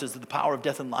 18:21 says that the power of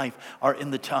death and life are in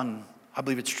the tongue. I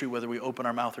believe it's true whether we open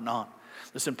our mouth or not.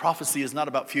 Listen, prophecy is not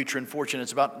about future and fortune.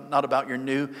 It's not about your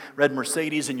new red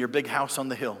Mercedes and your big house on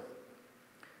the hill.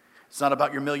 It's not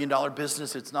about your $1 million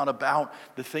business. It's not about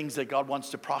the things that God wants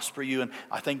to prosper you. And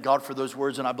I thank God for those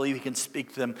words, and I believe he can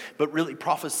speak them. But really,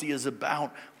 prophecy is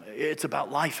about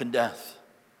life and death.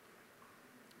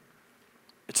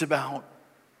 It's about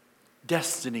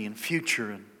destiny and future,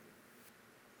 and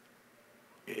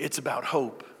it's about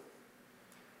hope.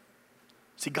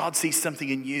 See, God sees something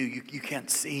in you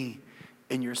can't see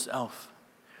in yourself.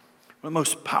 One of the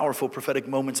most powerful prophetic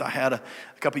moments I had a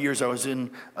couple of years, I was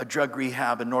in a drug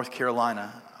rehab in North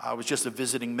Carolina. I was just a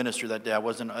visiting minister that day. I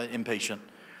wasn't inpatient.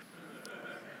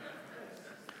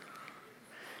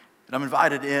 And I'm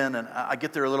invited in, and I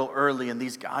get there a little early, and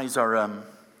these guys are,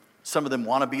 some of them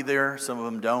want to be there, some of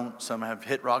them don't. Some have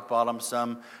hit rock bottom,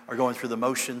 some are going through the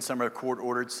motions, some are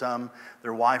court-ordered, some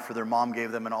their wife or their mom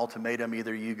gave them an ultimatum,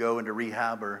 either you go into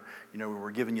rehab or,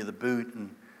 we're giving you the boot,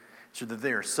 and so they're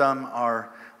there. Some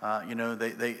are,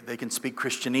 they can speak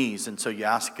Christianese, and so you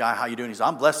ask a guy, how you doing? He's,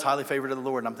 I'm blessed, highly favored of the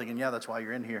Lord, and I'm thinking, yeah, that's why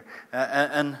you're in here.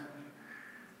 And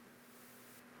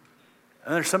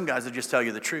there's some guys that just tell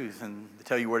you the truth, and they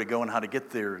tell you where to go and how to get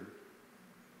there.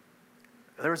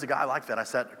 There was a guy like that. I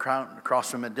sat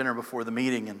across from him at dinner before the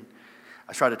meeting, and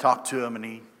I tried to talk to him, and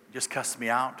he just cussed me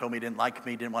out, told me he didn't like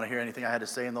me, didn't want to hear anything I had to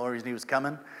say, and the only reason he was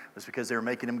coming was because they were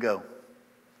making him go.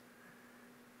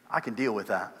 I can deal with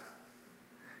that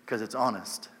because it's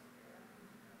honest.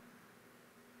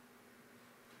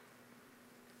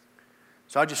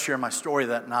 So I just share my story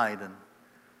that night, and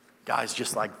guys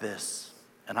just like this,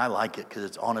 and I like it because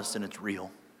it's honest and it's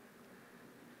real.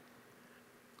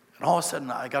 And all of a sudden,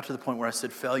 I got to the point where I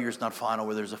said, failure is not final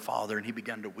where there's a father, and he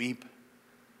began to weep.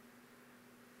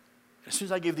 As soon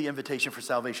as I gave the invitation for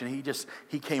salvation,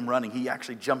 he came running. He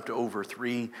actually jumped over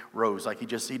 3 rows. Like he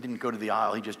didn't go to the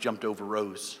aisle, he just jumped over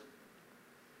rows.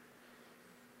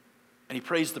 And he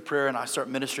prays the prayer, and I start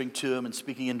ministering to him and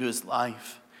speaking into his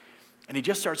life. And he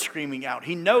just starts screaming out,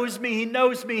 he knows me, he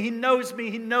knows me, he knows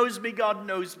me, he knows me, God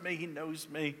knows me, he knows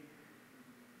me.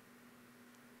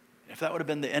 If that would have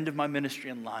been the end of my ministry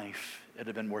and life, it'd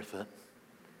have been worth it.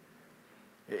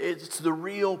 It's the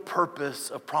real purpose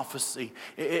of prophecy.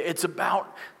 It's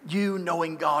about you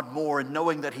knowing God more and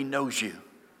knowing that He knows you.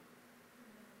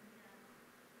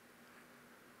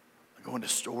 I go into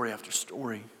story after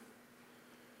story.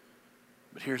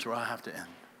 But here's where I have to end.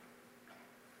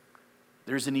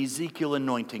 There's an Ezekiel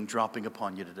anointing dropping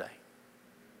upon you today.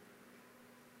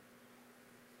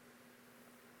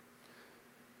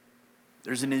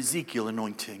 There's an Ezekiel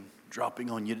anointing dropping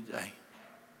on you today.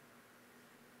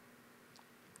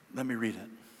 Let me read it.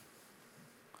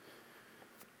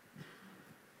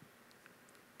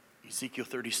 Ezekiel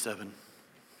 37.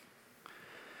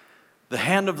 The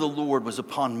hand of the Lord was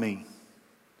upon me,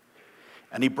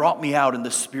 and He brought me out in the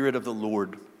spirit of the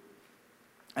Lord,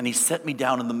 and He set me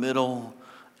down in the middle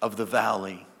of the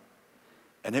valley,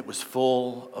 and it was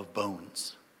full of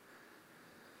bones.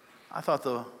 I thought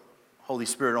the Holy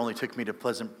Spirit only took me to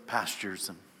pleasant pastures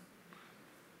and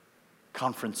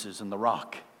conferences in the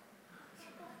rock.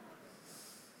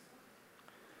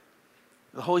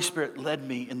 The Holy Spirit led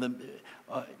me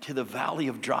to the valley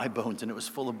of dry bones, and it was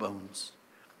full of bones.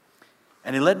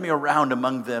 And He led me around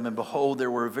among them, and behold,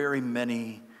 there were very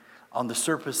many on the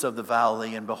surface of the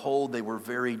valley, and behold, they were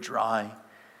very dry.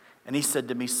 And He said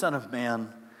to me, Son of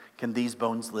man, can these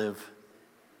bones live?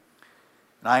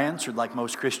 And I answered like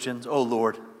most Christians, Oh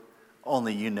Lord,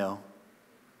 only You know.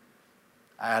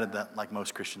 I added that like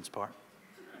most Christians part.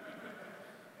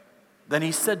 Then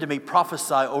He said to me,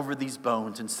 Prophesy over these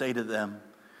bones and say to them,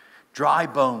 Dry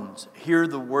bones, hear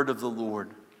the word of the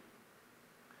Lord.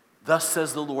 Thus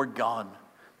says the Lord God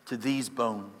to these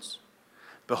bones,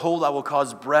 Behold, I will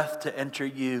cause breath to enter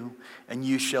you, and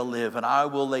you shall live. And I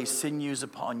will lay sinews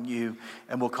upon you,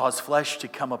 and will cause flesh to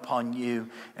come upon you,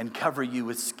 and cover you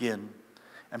with skin.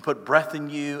 And put breath in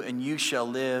you, and you shall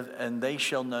live, and they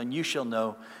shall know, and you shall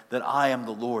know that I am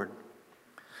the Lord.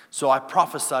 So I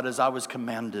prophesied as I was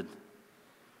commanded.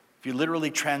 If you literally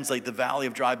translate the valley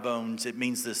of dry bones, it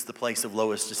means this, the place of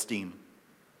lowest esteem.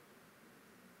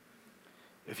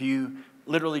 If you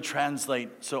literally translate,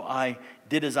 so I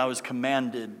did as I was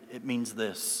commanded, it means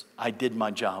this, I did my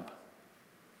job.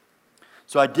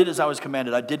 So I did as I was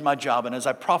commanded, I did my job, and as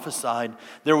I prophesied,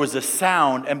 there was a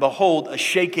sound, and behold, a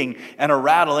shaking and a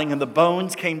rattling, and the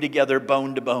bones came together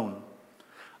bone to bone.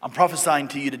 I'm prophesying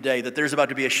to you today that there's about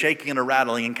to be a shaking and a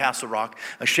rattling in Castle Rock,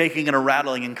 a shaking and a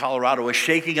rattling in Colorado, a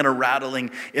shaking and a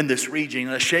rattling in this region,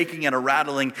 and a shaking and a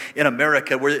rattling in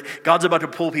America, where God's about to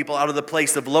pull people out of the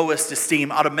place of lowest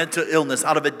esteem, out of mental illness,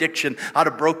 out of addiction, out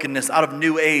of brokenness, out of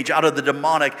new age, out of the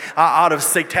demonic, out of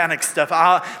satanic stuff,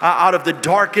 out of the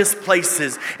darkest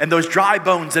places, and those dry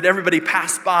bones that everybody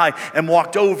passed by and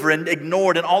walked over and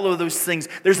ignored, and all of those things.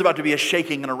 There's about to be a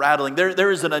shaking and a rattling.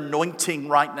 There is an anointing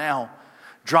right now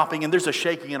dropping, and there's a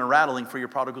shaking and a rattling for your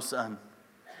prodigal son.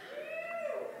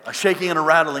 A shaking and a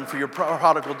rattling for your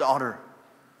prodigal daughter.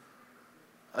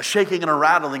 A shaking and a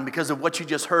rattling because of what you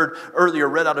just heard earlier,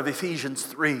 read out of Ephesians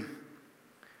 3. You know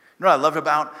what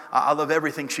I love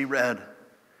everything she read.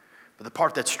 But the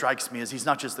part that strikes me is He's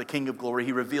not just the King of glory,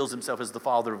 He reveals Himself as the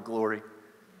Father of glory.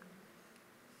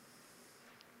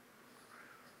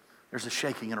 There's a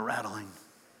shaking and a rattling.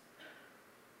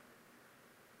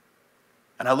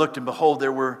 And I looked, and behold,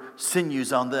 there were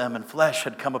sinews on them, and flesh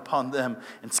had come upon them,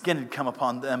 and skin had come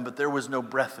upon them, but there was no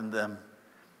breath in them.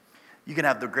 You can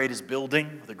have the greatest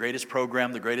building, the greatest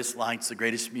program, the greatest lights, the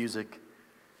greatest music,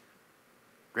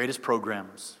 greatest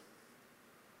programs,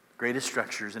 greatest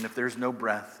structures, and if there's no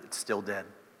breath, it's still dead.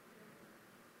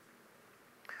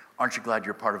 Aren't you glad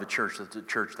you're part of a church that's a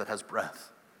church that has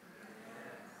breath?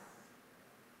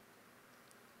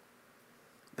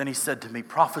 Then He said to me,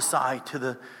 Prophesy to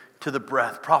the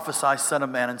breath, prophesy, son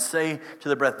of man, and say to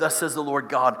the breath, Thus says the Lord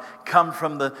God, Come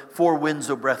from the four winds,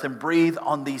 O breath, and breathe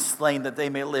on these slain that they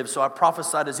may live. So I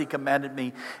prophesied as He commanded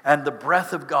me, and the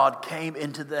breath of God came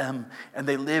into them, and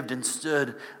they lived and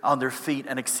stood on their feet,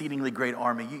 an exceedingly great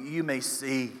army. You may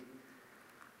see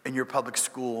in your public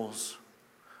schools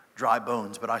dry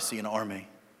bones, but I see an army.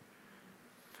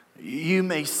 You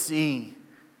may see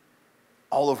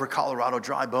all over Colorado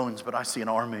dry bones, but I see an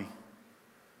army.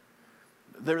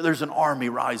 There's an army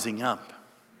rising up.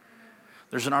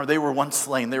 There's an army. They were once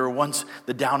slain. They were once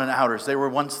the down and outers. They were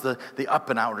once the up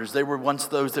and outers. They were once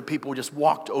those that people just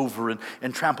walked over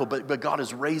and trampled. But God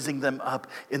is raising them up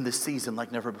in this season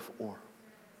like never before.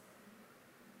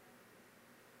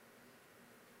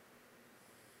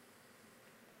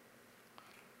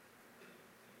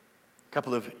 A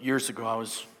couple of years ago, I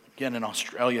was again in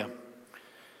Australia.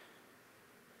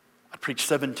 I preached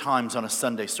 7 times on a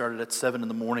Sunday. Started at 7 in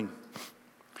the morning.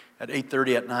 At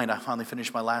 8:30 at night, I finally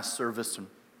finished my last service. And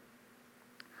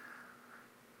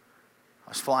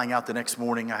was flying out the next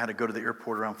morning. I had to go to the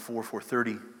airport around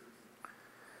 4:30.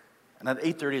 And at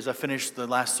 8:30, as I finished the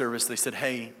last service, they said,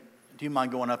 hey, do you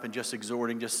mind going up and just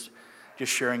exhorting, just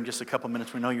sharing just a couple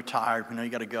minutes? We know you're tired. We know you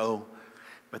got to go.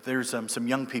 But there's some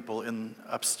young people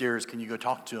upstairs. Can you go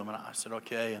talk to them? And I said,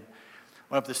 okay. And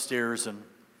went up the stairs, and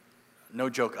no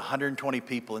joke, 120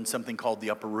 people in something called the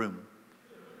upper room.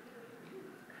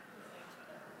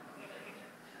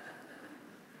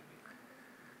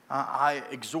 I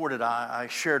exhorted. I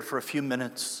shared for a few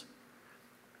minutes.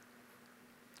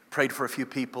 Prayed for a few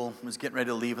people. Was getting ready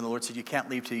to leave, and the Lord said, you can't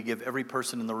leave till you give every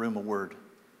person in the room a word.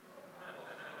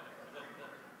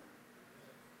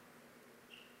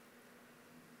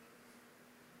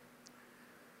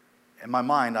 In my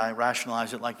mind, I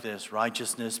rationalize it like this: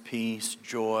 righteousness, peace,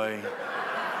 joy,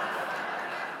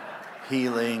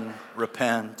 healing,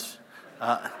 repent.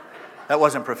 That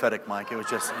wasn't prophetic, Mike. It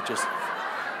just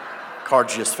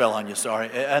cards just fell on you, sorry.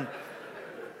 And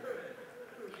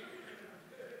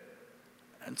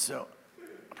so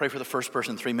I pray for the first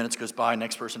person, 3 minutes goes by,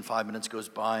 next person, 5 minutes goes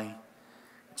by.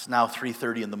 It's now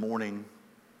 3:30 in the morning.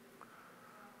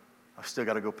 I've still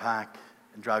got to go pack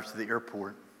and drive to the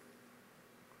airport.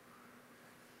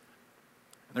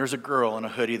 There's a girl in a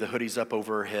hoodie. The hoodie's up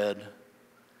over her head.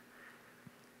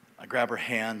 I grab her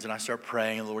hands and I start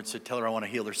praying. And the Lord said, tell her I want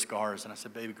to heal her scars. And I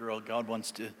said, baby girl, God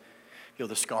wants to heal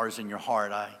the scars in your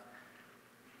heart. I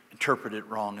interpreted it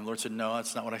wrong. And the Lord said, no,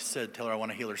 that's not what I said. Tell her I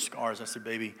want to heal her scars. I said,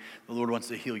 baby, the Lord wants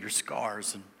to heal your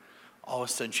scars. And all of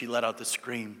a sudden she let out the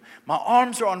scream, my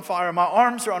arms are on fire, my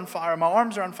arms are on fire, my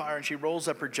arms are on fire. And she rolls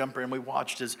up her jumper, and we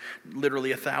watched as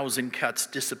literally 1,000 cuts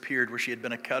disappeared where she had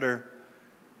been a cutter.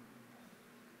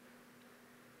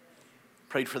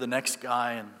 Prayed for the next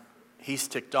guy, and he's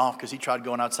ticked off because he tried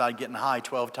going outside getting high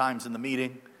 12 times in the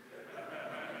meeting.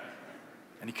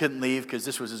 And he couldn't leave because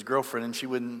this was his girlfriend and she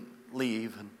wouldn't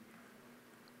leave. And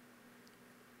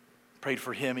prayed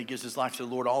for him. He gives his life to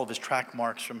the Lord. All of his track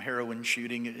marks from heroin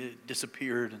shooting, it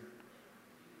disappeared. And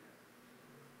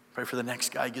pray for the next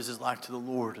guy. He gives his life to the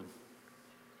Lord. And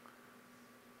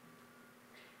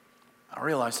I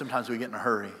realize sometimes we get in a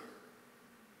hurry.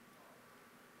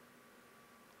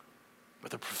 But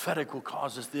the prophetic will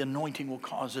cause us, the anointing will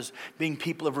cause us, being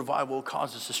people of revival will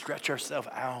cause us to stretch ourselves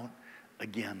out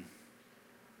again.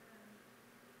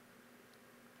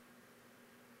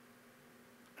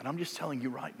 And I'm just telling you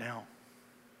right now,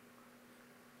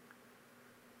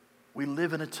 we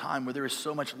live in a time where there is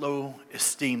so much low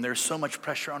esteem. There's so much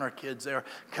pressure on our kids. They are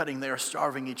cutting. They are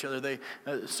starving each other. They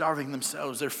are starving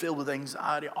themselves. They're filled with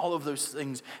anxiety, all of those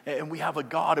things. And we have a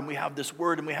God, and we have this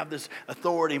word, and we have this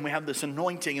authority, and we have this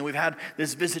anointing, and we've had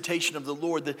this visitation of the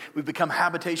Lord, that we've become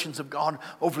habitations of God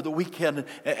over the weekend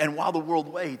and while the world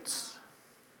waits.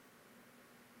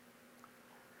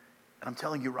 And I'm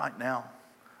telling you right now,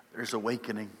 there's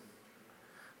awakening.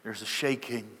 There's a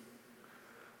shaking.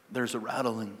 There's a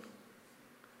rattling.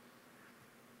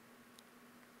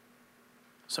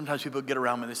 Sometimes people get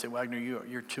around me and they say, Wagner,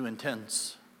 you're too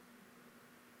intense.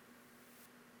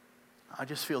 I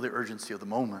just feel the urgency of the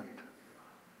moment.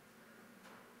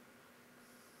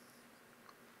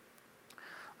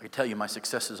 I could tell you my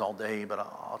successes all day, but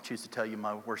I'll choose to tell you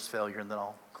my worst failure, and then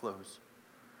I'll close.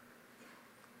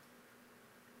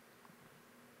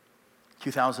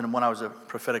 2001, I was a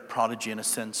prophetic prodigy in a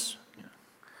sense.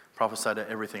 Prophesied to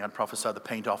everything. I'd prophesy the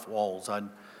paint off walls. I'd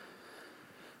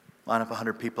line up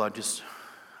 100 people.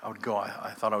 I would go.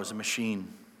 I thought I was a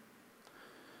machine.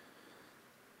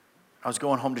 I was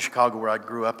going home to Chicago, where I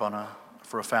grew up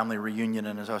for a family reunion,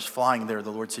 and as I was flying there,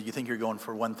 the Lord said, you think you're going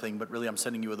for one thing, but really I'm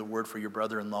sending you with a word for your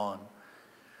brother-in-law. And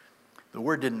the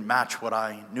word didn't match what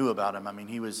I knew about him. I mean,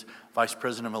 he was vice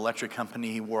president of an electric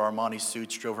company. He wore Armani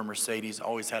suits, drove a Mercedes,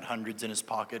 always had hundreds in his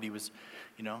pocket. He was,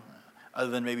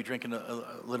 other than maybe drinking a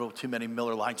little too many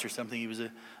Miller Lights or something, he was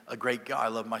a great guy. I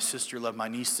loved my sister, loved my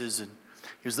nieces, and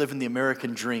he was living the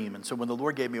American dream. And so when the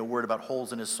Lord gave me a word about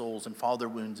holes in his souls and father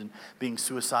wounds and being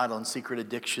suicidal and secret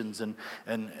addictions and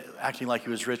acting like he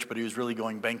was rich, but he was really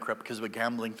going bankrupt because of a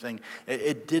gambling thing,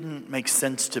 it didn't make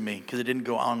sense to me because it didn't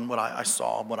go on what I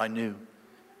saw, what I knew.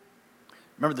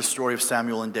 Remember the story of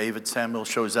Samuel and David? Samuel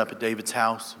shows up at David's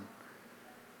house.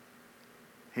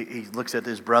 And he looks at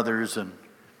his brothers, and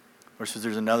versus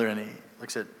there's another, and he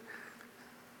looks at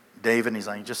David, and he's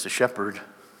like, just a shepherd.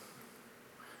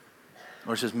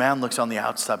 Or says, man looks on the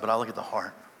outside, but I look at the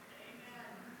heart.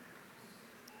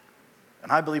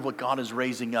 And I believe what God is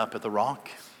raising up at the Rock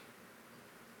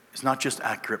is not just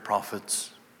accurate prophets,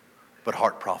 but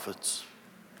heart prophets.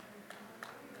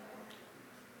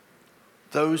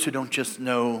 Those who don't just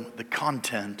know the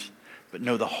content, but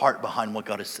know the heart behind what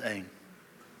God is saying.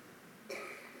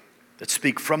 that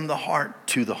speak from the heart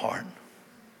to the heart.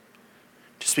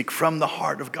 To speak from the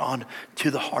heart of God to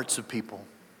the hearts of people.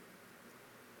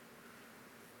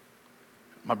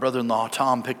 My brother-in-law,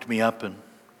 Tom, picked me up and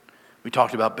we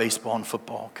talked about baseball and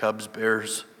football, Cubs,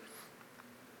 Bears,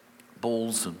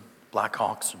 Bulls, and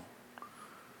Blackhawks. And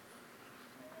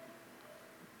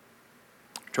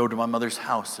drove to my mother's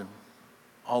house, and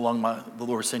all along the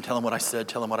Lord was saying, tell him what I said,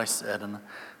 tell him what I said. And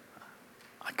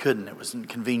I couldn't. It wasn't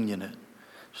convenient. It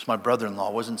was my brother-in-law.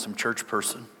 It wasn't some church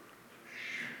person.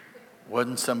 It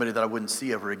wasn't somebody that I wouldn't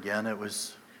see ever again.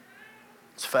 It's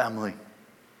family.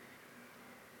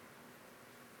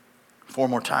 4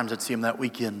 more times I'd see him that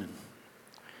weekend. And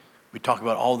we'd talk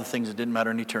about all the things that didn't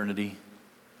matter in eternity.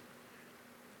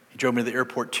 He drove me to the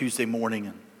airport Tuesday morning,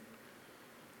 and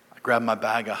I grabbed my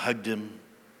bag, I hugged him.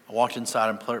 I walked inside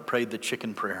and prayed the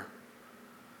chicken prayer.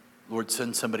 Lord,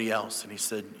 send somebody else. And he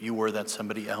said, you were that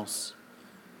somebody else.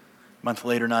 A month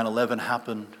later, 9/11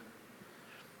 happened.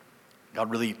 God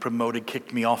really promoted,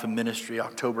 kicked me off in ministry.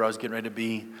 October, I was getting ready to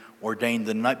be ordained.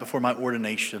 The night before my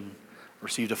ordination, I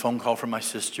received a phone call from my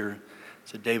sister.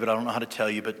 Said, David, I don't know how to tell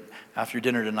you, but after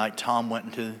dinner tonight, Tom went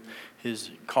into his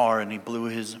car and he blew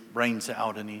his brains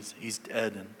out and he's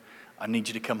dead. And I need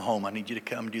you to come home. I need you to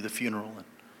come do the funeral. And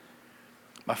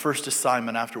my first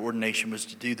assignment after ordination was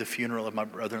to do the funeral of my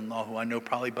brother-in-law, who I know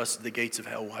probably busted the gates of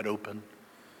hell wide open.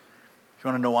 If you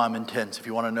want to know why I'm intense, if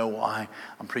you want to know why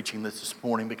I'm preaching this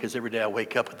morning, because every day I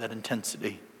wake up with that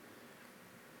intensity.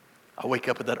 I wake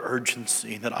up with that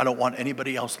urgency that I don't want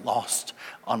anybody else lost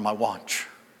on my watch.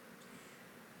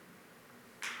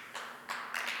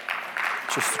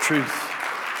 It's just the truth.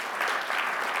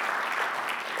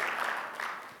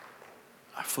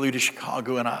 I flew to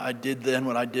Chicago and I did then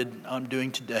what I'm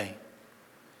doing today.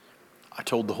 I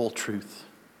told the whole truth.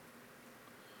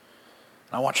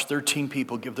 And I watched 13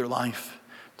 people give their life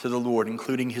to the Lord,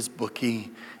 including his bookie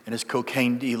and his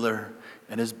cocaine dealer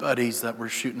and his buddies that were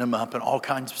shooting him up and all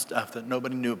kinds of stuff that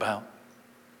nobody knew about.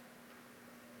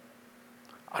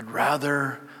 I'd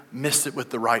rather miss it with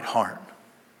the right heart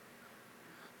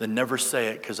than never say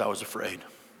it because I was afraid.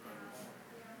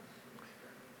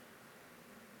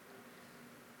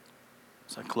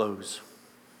 As I close,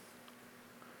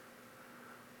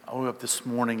 I woke up this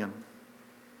morning and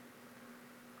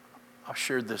I've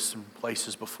shared this in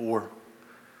places before,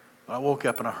 but I woke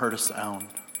up and I heard a sound.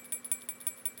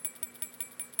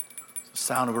 It's the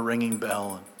sound of a ringing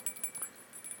bell. And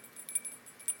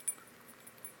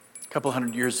a couple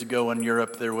hundred years ago in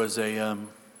Europe, there was a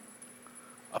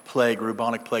plague,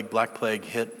 bubonic plague, black plague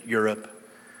hit Europe.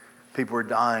 People were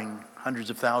dying, hundreds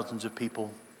of thousands of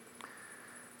people.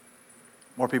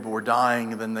 More people were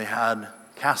dying than they had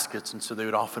caskets, and so they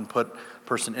would often put a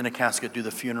person in a casket, do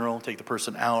the funeral, take the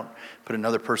person out, put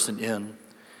another person in.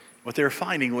 What they were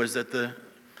finding was that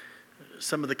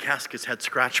some of the caskets had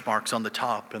scratch marks on the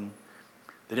top, and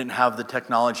they didn't have the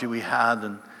technology we had,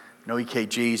 and no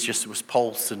EKGs, just it was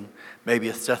pulse and maybe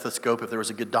a stethoscope if there was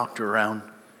a good doctor around.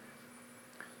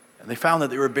 And they found that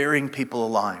they were burying people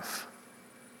alive.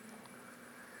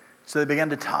 So they began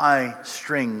to tie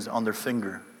strings on their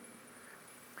finger.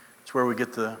 It's where we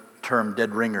get the term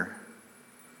dead ringer.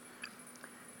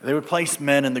 They would place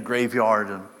men in the graveyard,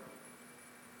 and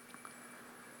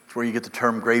it's where you get the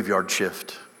term graveyard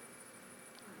shift.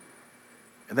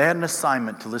 And they had an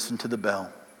assignment to listen to the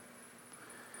bell.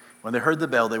 When they heard the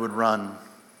bell, they would run.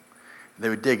 They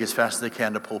would dig as fast as they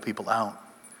can to pull people out.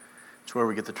 It's where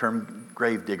we get the term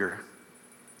grave digger.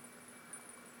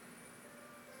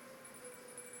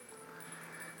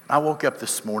 I woke up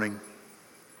this morning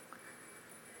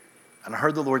and I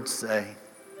heard the Lord say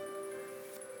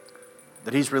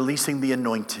that he's releasing the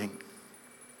anointing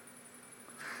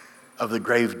of the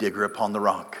grave digger upon the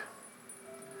rock.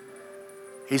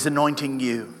 He's anointing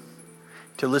you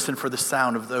to listen for the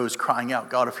sound of those crying out,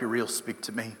 God, if you're real, speak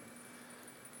to me.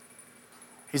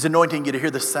 He's anointing you to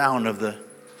hear the sound of the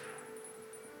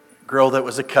girl that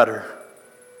was a cutter.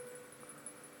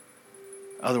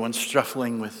 Other ones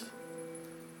struggling with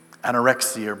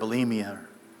anorexia or bulimia, or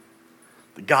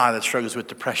the guy that struggles with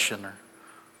depression or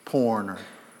porn or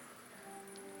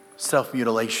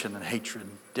self-mutilation and hatred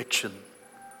and addiction.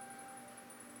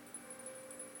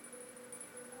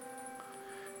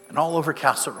 And all over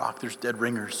Castle Rock, there's dead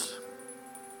ringers.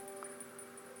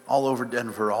 All over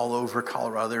Denver, all over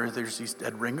Colorado, there's these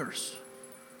dead ringers.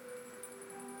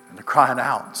 And they're crying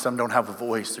out. Some don't have a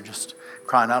voice. They're just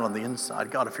crying out on the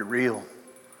inside. God, if you're real,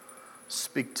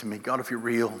 speak to me. God, if you're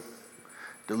real,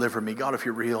 deliver me. God, if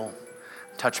you're real,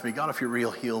 touch me. God, if you're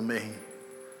real, heal me.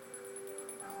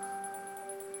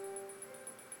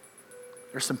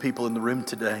 There's some people in the room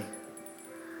today.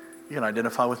 You can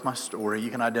identify with my story. You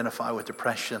can identify with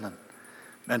depression and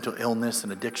mental illness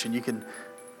and addiction. You can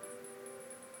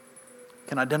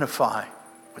identify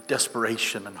with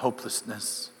desperation and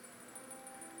hopelessness.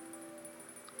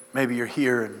 Maybe you're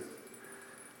here and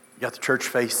you got the church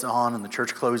face on and the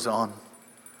church clothes on. You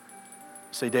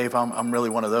say, Dave, I'm really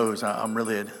one of those. I'm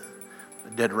really a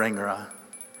dead ringer. I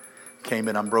came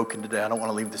in, I'm broken today. I don't want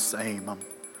to leave the same. I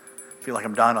feel like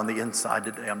I'm dying on the inside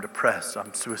today. I'm depressed.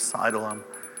 I'm suicidal. I'm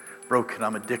broken.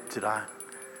 I'm addicted. I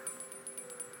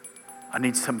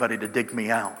need somebody to dig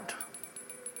me out.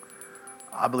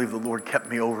 I believe the Lord kept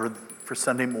me over for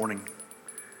Sunday morning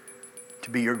to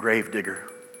be your grave digger,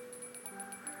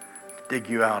 to dig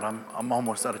you out. I'm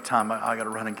almost out of time. I got to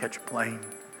run and catch a plane.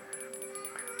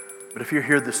 But if you're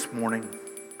here this morning,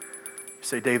 you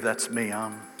say, Dave, that's me.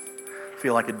 I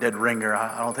feel like a dead ringer.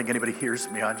 I don't think anybody hears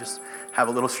me. I just have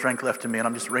a little strength left in me, and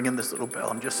I'm just ringing this little bell.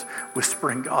 I'm just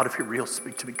whispering, God, if you're real,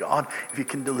 speak to me. God, if you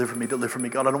can deliver me, deliver me.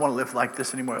 God, I don't want to live like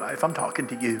this anymore. If I'm talking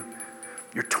to you,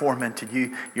 you're tormented,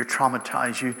 you're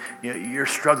traumatized, you're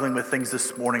struggling with things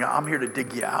this morning. I'm here to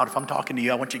dig you out. If I'm talking to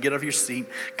you, I want you to get out of your seat,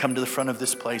 come to the front of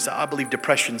this place. I believe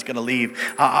depression's going to leave.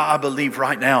 I believe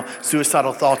right now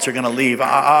suicidal thoughts are going to leave.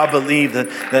 I believe that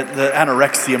the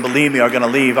anorexia and bulimia are going to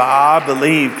leave. I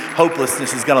believe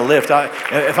hopelessness is going to lift.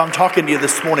 If I'm talking to you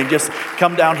this morning, just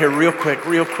come down here real quick.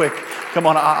 Come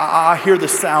on, I hear the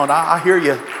sound. I hear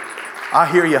you. I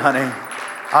hear you, honey.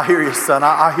 I hear you, son.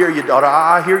 I hear you, daughter.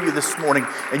 I hear you this morning.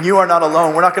 And you are not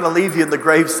alone. We're not going to leave you in the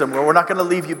grave somewhere. We're not going to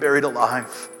leave you buried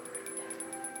alive.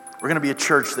 We're going to be a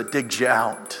church that digs you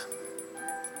out.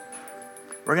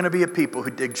 We're going to be a people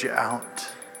who digs you out.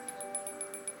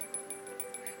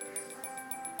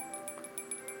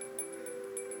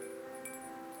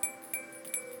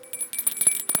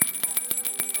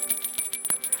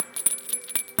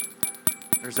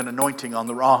 There's an anointing on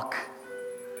the rock.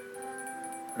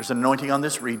 There's an anointing on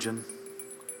this region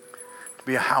to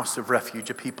be a house of refuge,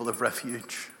 a people of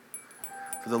refuge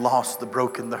for the lost, the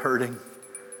broken, the hurting,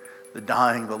 the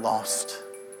dying, the lost,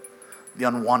 the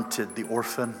unwanted, the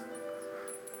orphan.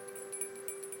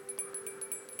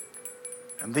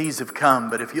 And these have come,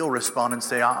 but if you'll respond and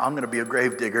say, I'm going to be a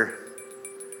grave digger.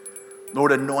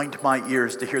 Lord, anoint my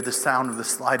ears to hear the sound of the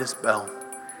slightest bell.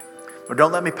 Or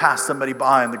don't let me pass somebody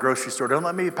by in the grocery store. Don't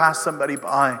let me pass somebody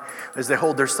by as they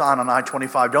hold their sign on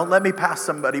I-25. Don't let me pass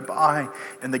somebody by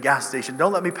in the gas station.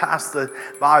 Don't let me pass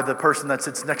by the person that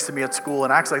sits next to me at school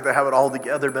and acts like they have it all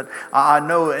together, but I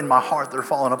know in my heart they're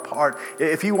falling apart.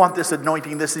 If you want this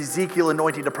anointing, this Ezekiel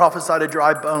anointing to prophesy to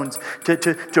dry bones,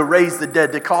 to raise the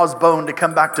dead, to cause bone to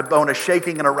come back to bone, a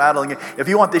shaking and a rattling. If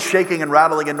you want this shaking and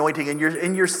rattling anointing and you're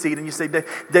in your seat and you say,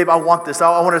 Dave, I want this.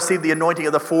 I want to see the anointing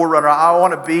of the forerunner. I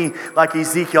want to be like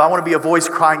Ezekiel. I want to be a voice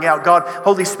crying out, God,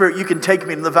 Holy Spirit, you can take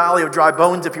me in the valley of dry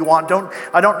bones if you want.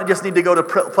 I don't just need to go to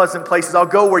pleasant places. I'll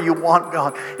go where you want,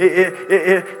 God.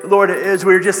 Lord, as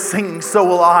we were just singing, so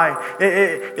will I.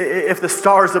 If the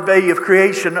stars obey you, if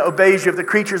creation obeys you, if the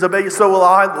creatures obey you, so will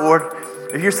I, Lord.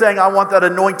 If you're saying, I want that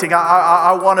anointing,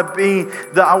 I want to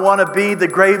be the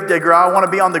grave digger. I want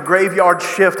to be on the graveyard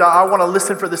shift. I want to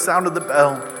listen for the sound of the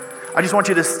bell. I just want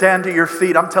you to stand to your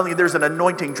feet. I'm telling you, there's an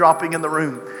anointing dropping in the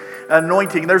room.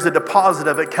 Anointing, there's a deposit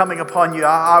of it coming upon you.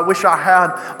 I wish I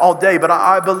had all day, but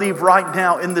I believe right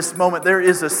now in this moment there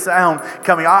is a sound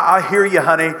coming. I hear you,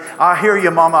 honey. I hear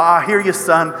you, mama. I hear you,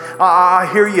 son. I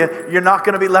hear you. You're not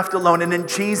going to be left alone. And in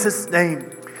Jesus'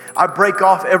 name, I break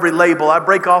off every label. I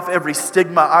break off every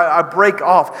stigma. I break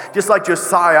off, just like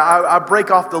Josiah, I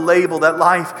break off the label that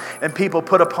life and people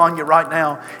put upon you right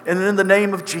now. And in the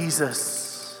name of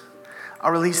Jesus, I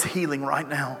release healing right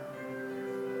now.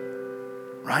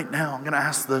 Right now, I'm going to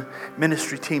ask the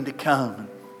ministry team to come.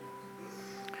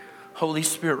 Holy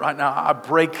Spirit, right now, I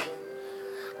break,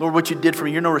 Lord, what you did for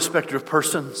me. You're no respecter of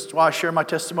persons. That's why I share my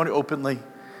testimony openly.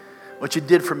 What you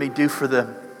did for me, do for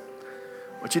them.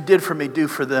 What you did for me, do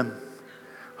for them.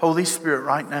 Holy Spirit,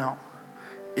 right now,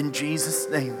 in Jesus'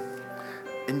 name,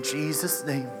 in Jesus'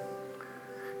 name,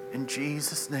 in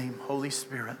Jesus' name, Holy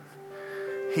Spirit,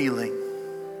 healing,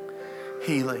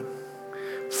 healing.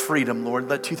 Freedom, Lord.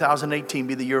 Let 2018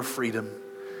 be the year of freedom.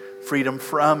 Freedom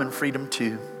from and freedom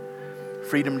to.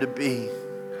 Freedom to be.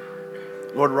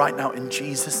 Lord, right now in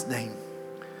Jesus' name.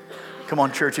 Come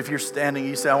on, church, if you're standing,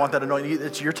 you say, I want that anointing.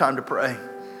 It's your time to pray.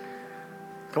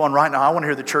 Come on, right now. I want to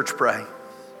hear the church pray.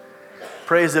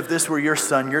 Pray as if this were your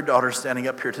son, your daughter standing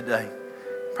up here today.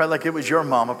 Pray like it was your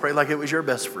mama. Pray like it was your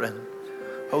best friend.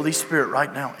 Holy Spirit,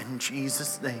 right now, in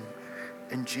Jesus' name.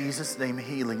 In Jesus' name,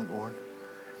 healing, Lord.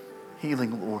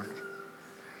 Healing, Lord.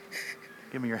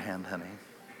 Give me your hand, honey.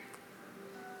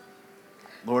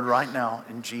 Lord, right now,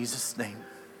 in Jesus' name,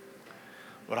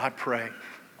 Lord, I pray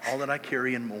all that I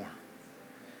carry and more.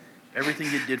 Everything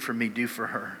you did for me, do for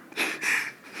her.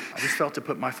 I just felt to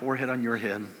put my forehead on your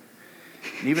head.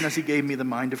 And even as he gave me the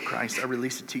mind of Christ, I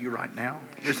release it to you right now.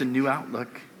 There's a new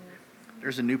outlook.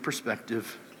 There's a new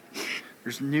perspective.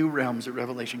 There's new realms of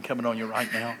revelation coming on you right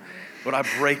now. Lord, I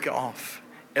break off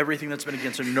everything that's been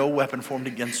against her. No weapon formed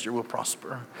against her will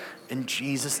prosper. In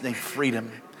Jesus' name,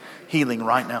 freedom, healing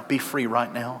right now. Be free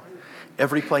right now.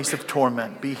 Every place of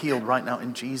torment, be healed right now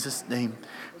in Jesus' name.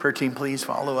 Prayer team, please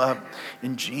follow up.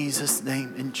 In Jesus'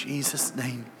 name,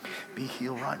 be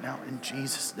healed right now. In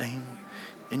Jesus' name,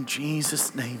 in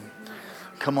Jesus' name.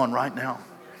 Come on right now.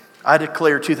 I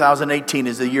declare 2018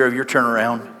 is the year of your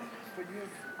turnaround.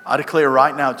 I declare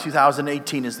right now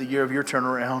 2018 is the year of your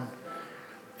turnaround.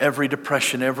 Every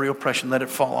depression, every oppression, let it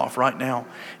fall off right now.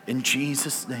 In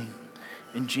Jesus' name.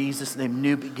 In Jesus' name,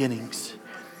 new beginnings.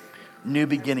 New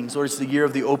beginnings. Lord, it's the year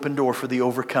of the open door for the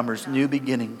overcomers. New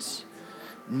beginnings.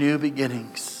 New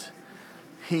beginnings.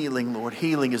 Healing, Lord.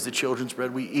 Healing is the children's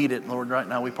bread. We eat it, Lord, right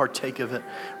now. We partake of it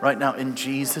right now in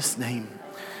Jesus' name.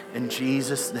 In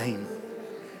Jesus' name.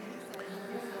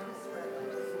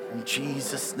 In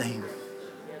Jesus' name.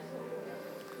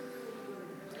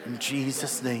 In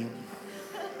Jesus' name.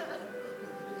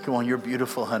 Come on, you're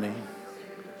beautiful, honey.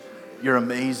 You're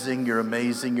amazing, you're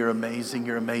amazing, you're amazing,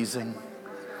 you're amazing.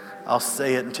 I'll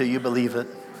say it until you believe it.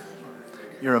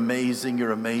 You're amazing,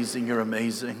 you're amazing, you're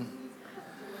amazing.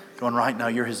 Going right now,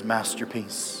 you're his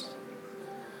masterpiece.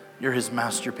 You're his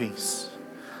masterpiece.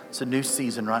 It's a new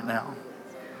season right now.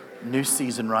 New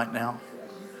season right now.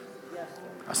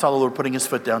 I saw the Lord putting his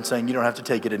foot down saying, you don't have to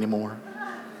take it anymore.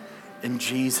 In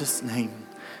Jesus' name.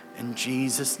 In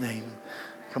Jesus' name.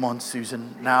 Come on,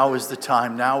 Susan. Now is the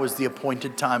time. Now is the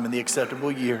appointed time in the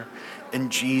acceptable year. In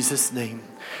Jesus' name.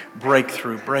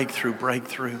 Breakthrough, breakthrough,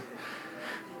 breakthrough.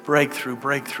 Breakthrough,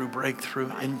 breakthrough,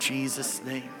 breakthrough. In Jesus'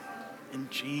 name. In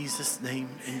Jesus' name.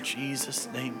 In Jesus'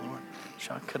 name, Lord.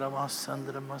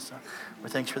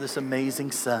 Lord, thanks for this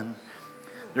amazing son.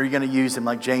 You're going to use him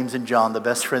like James and John, the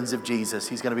best friends of Jesus.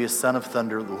 He's going to be a son of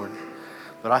thunder, Lord.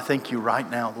 But I thank you right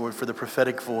now, Lord, for the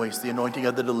prophetic voice, the anointing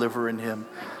of the deliverer in him.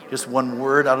 Just one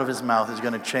word out of his mouth is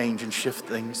going to change and shift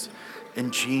things.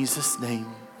 In Jesus' name.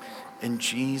 In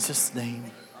Jesus' name.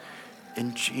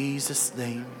 In Jesus'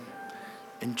 name.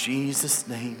 In Jesus'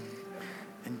 name.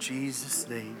 In Jesus'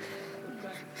 name.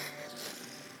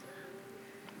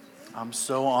 I'm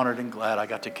so honored and glad I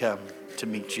got to come to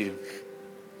meet you.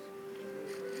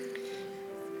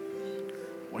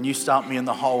 When you stopped me in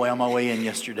the hallway on my way in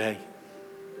yesterday,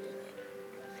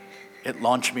 it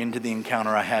launched me into the encounter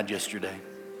I had yesterday.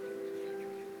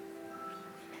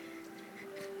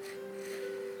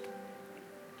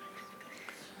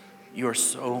 You are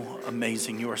so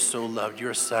amazing. You are so loved. You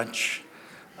are such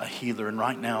a healer. And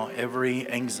right now, every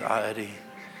anxiety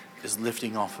is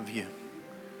lifting off of you.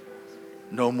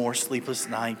 No more sleepless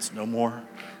nights. No more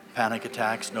panic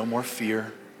attacks. No more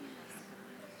fear.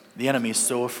 The enemy is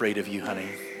so afraid of you, honey.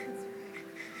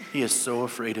 He is so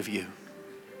afraid of you.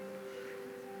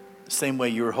 The same way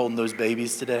you were holding those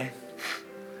babies today,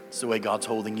 it's the way God's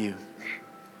holding you.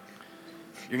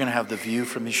 You're going to have the view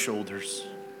from his shoulders.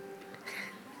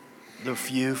 The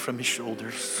view from his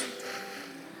shoulders.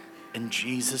 In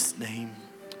Jesus' name.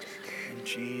 In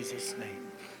Jesus' name.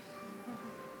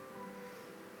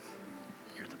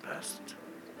 You're the best.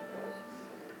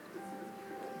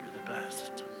 You're the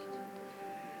best.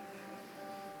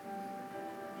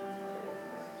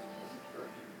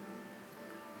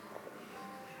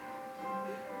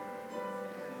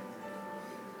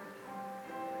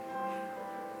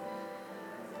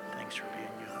 Thanks for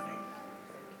being you, honey.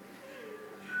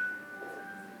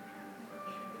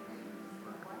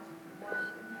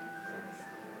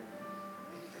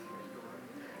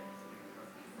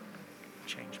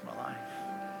 Changed my life.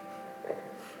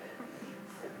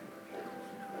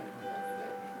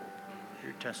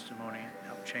 Your testimony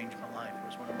helped change my life. It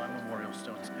was one of my memorial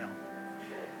stones now.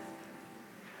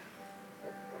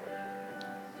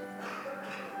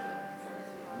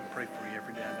 I'm going to pray for you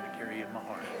every day. I'm going to carry you in my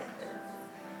heart.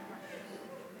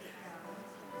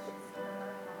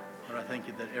 But I thank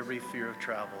you that every fear of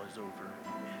travel is over.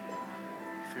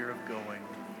 Fear of going,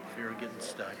 fear of getting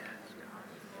stuck.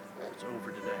 It's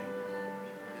over today.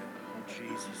 In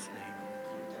Jesus' name.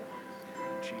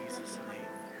 In Jesus'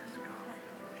 name.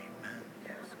 Amen.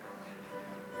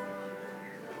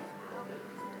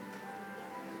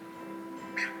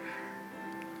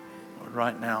 Lord,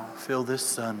 right now, fill this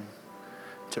son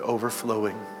to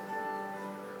overflowing.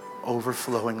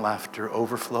 Overflowing laughter,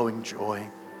 overflowing joy,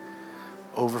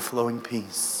 overflowing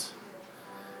peace.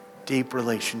 Deep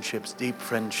relationships, deep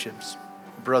friendships,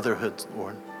 brotherhood,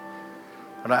 Lord.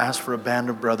 And I ask for a band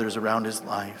of brothers around his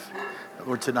life.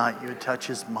 Lord, tonight you would touch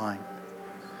his mind.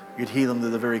 You'd heal him to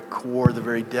the very core, the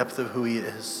very depth of who he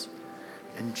is.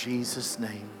 In Jesus'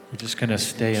 name. We're just going to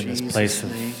stay in this place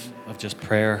of just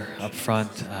prayer up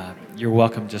front. You're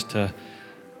welcome just to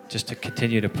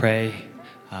continue to pray,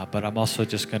 but I'm also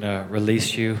just going to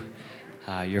release you.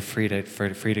 You're free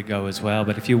to go as well.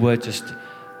 But if you would just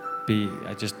be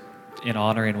just in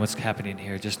honoring what's happening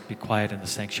here, just be quiet in the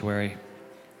sanctuary.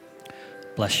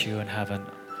 Bless you and have an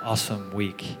awesome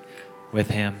week with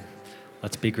him.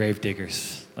 Let's be grave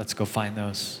diggers. Let's go find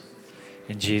those.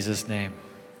 In Jesus' name,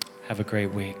 have a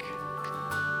great week.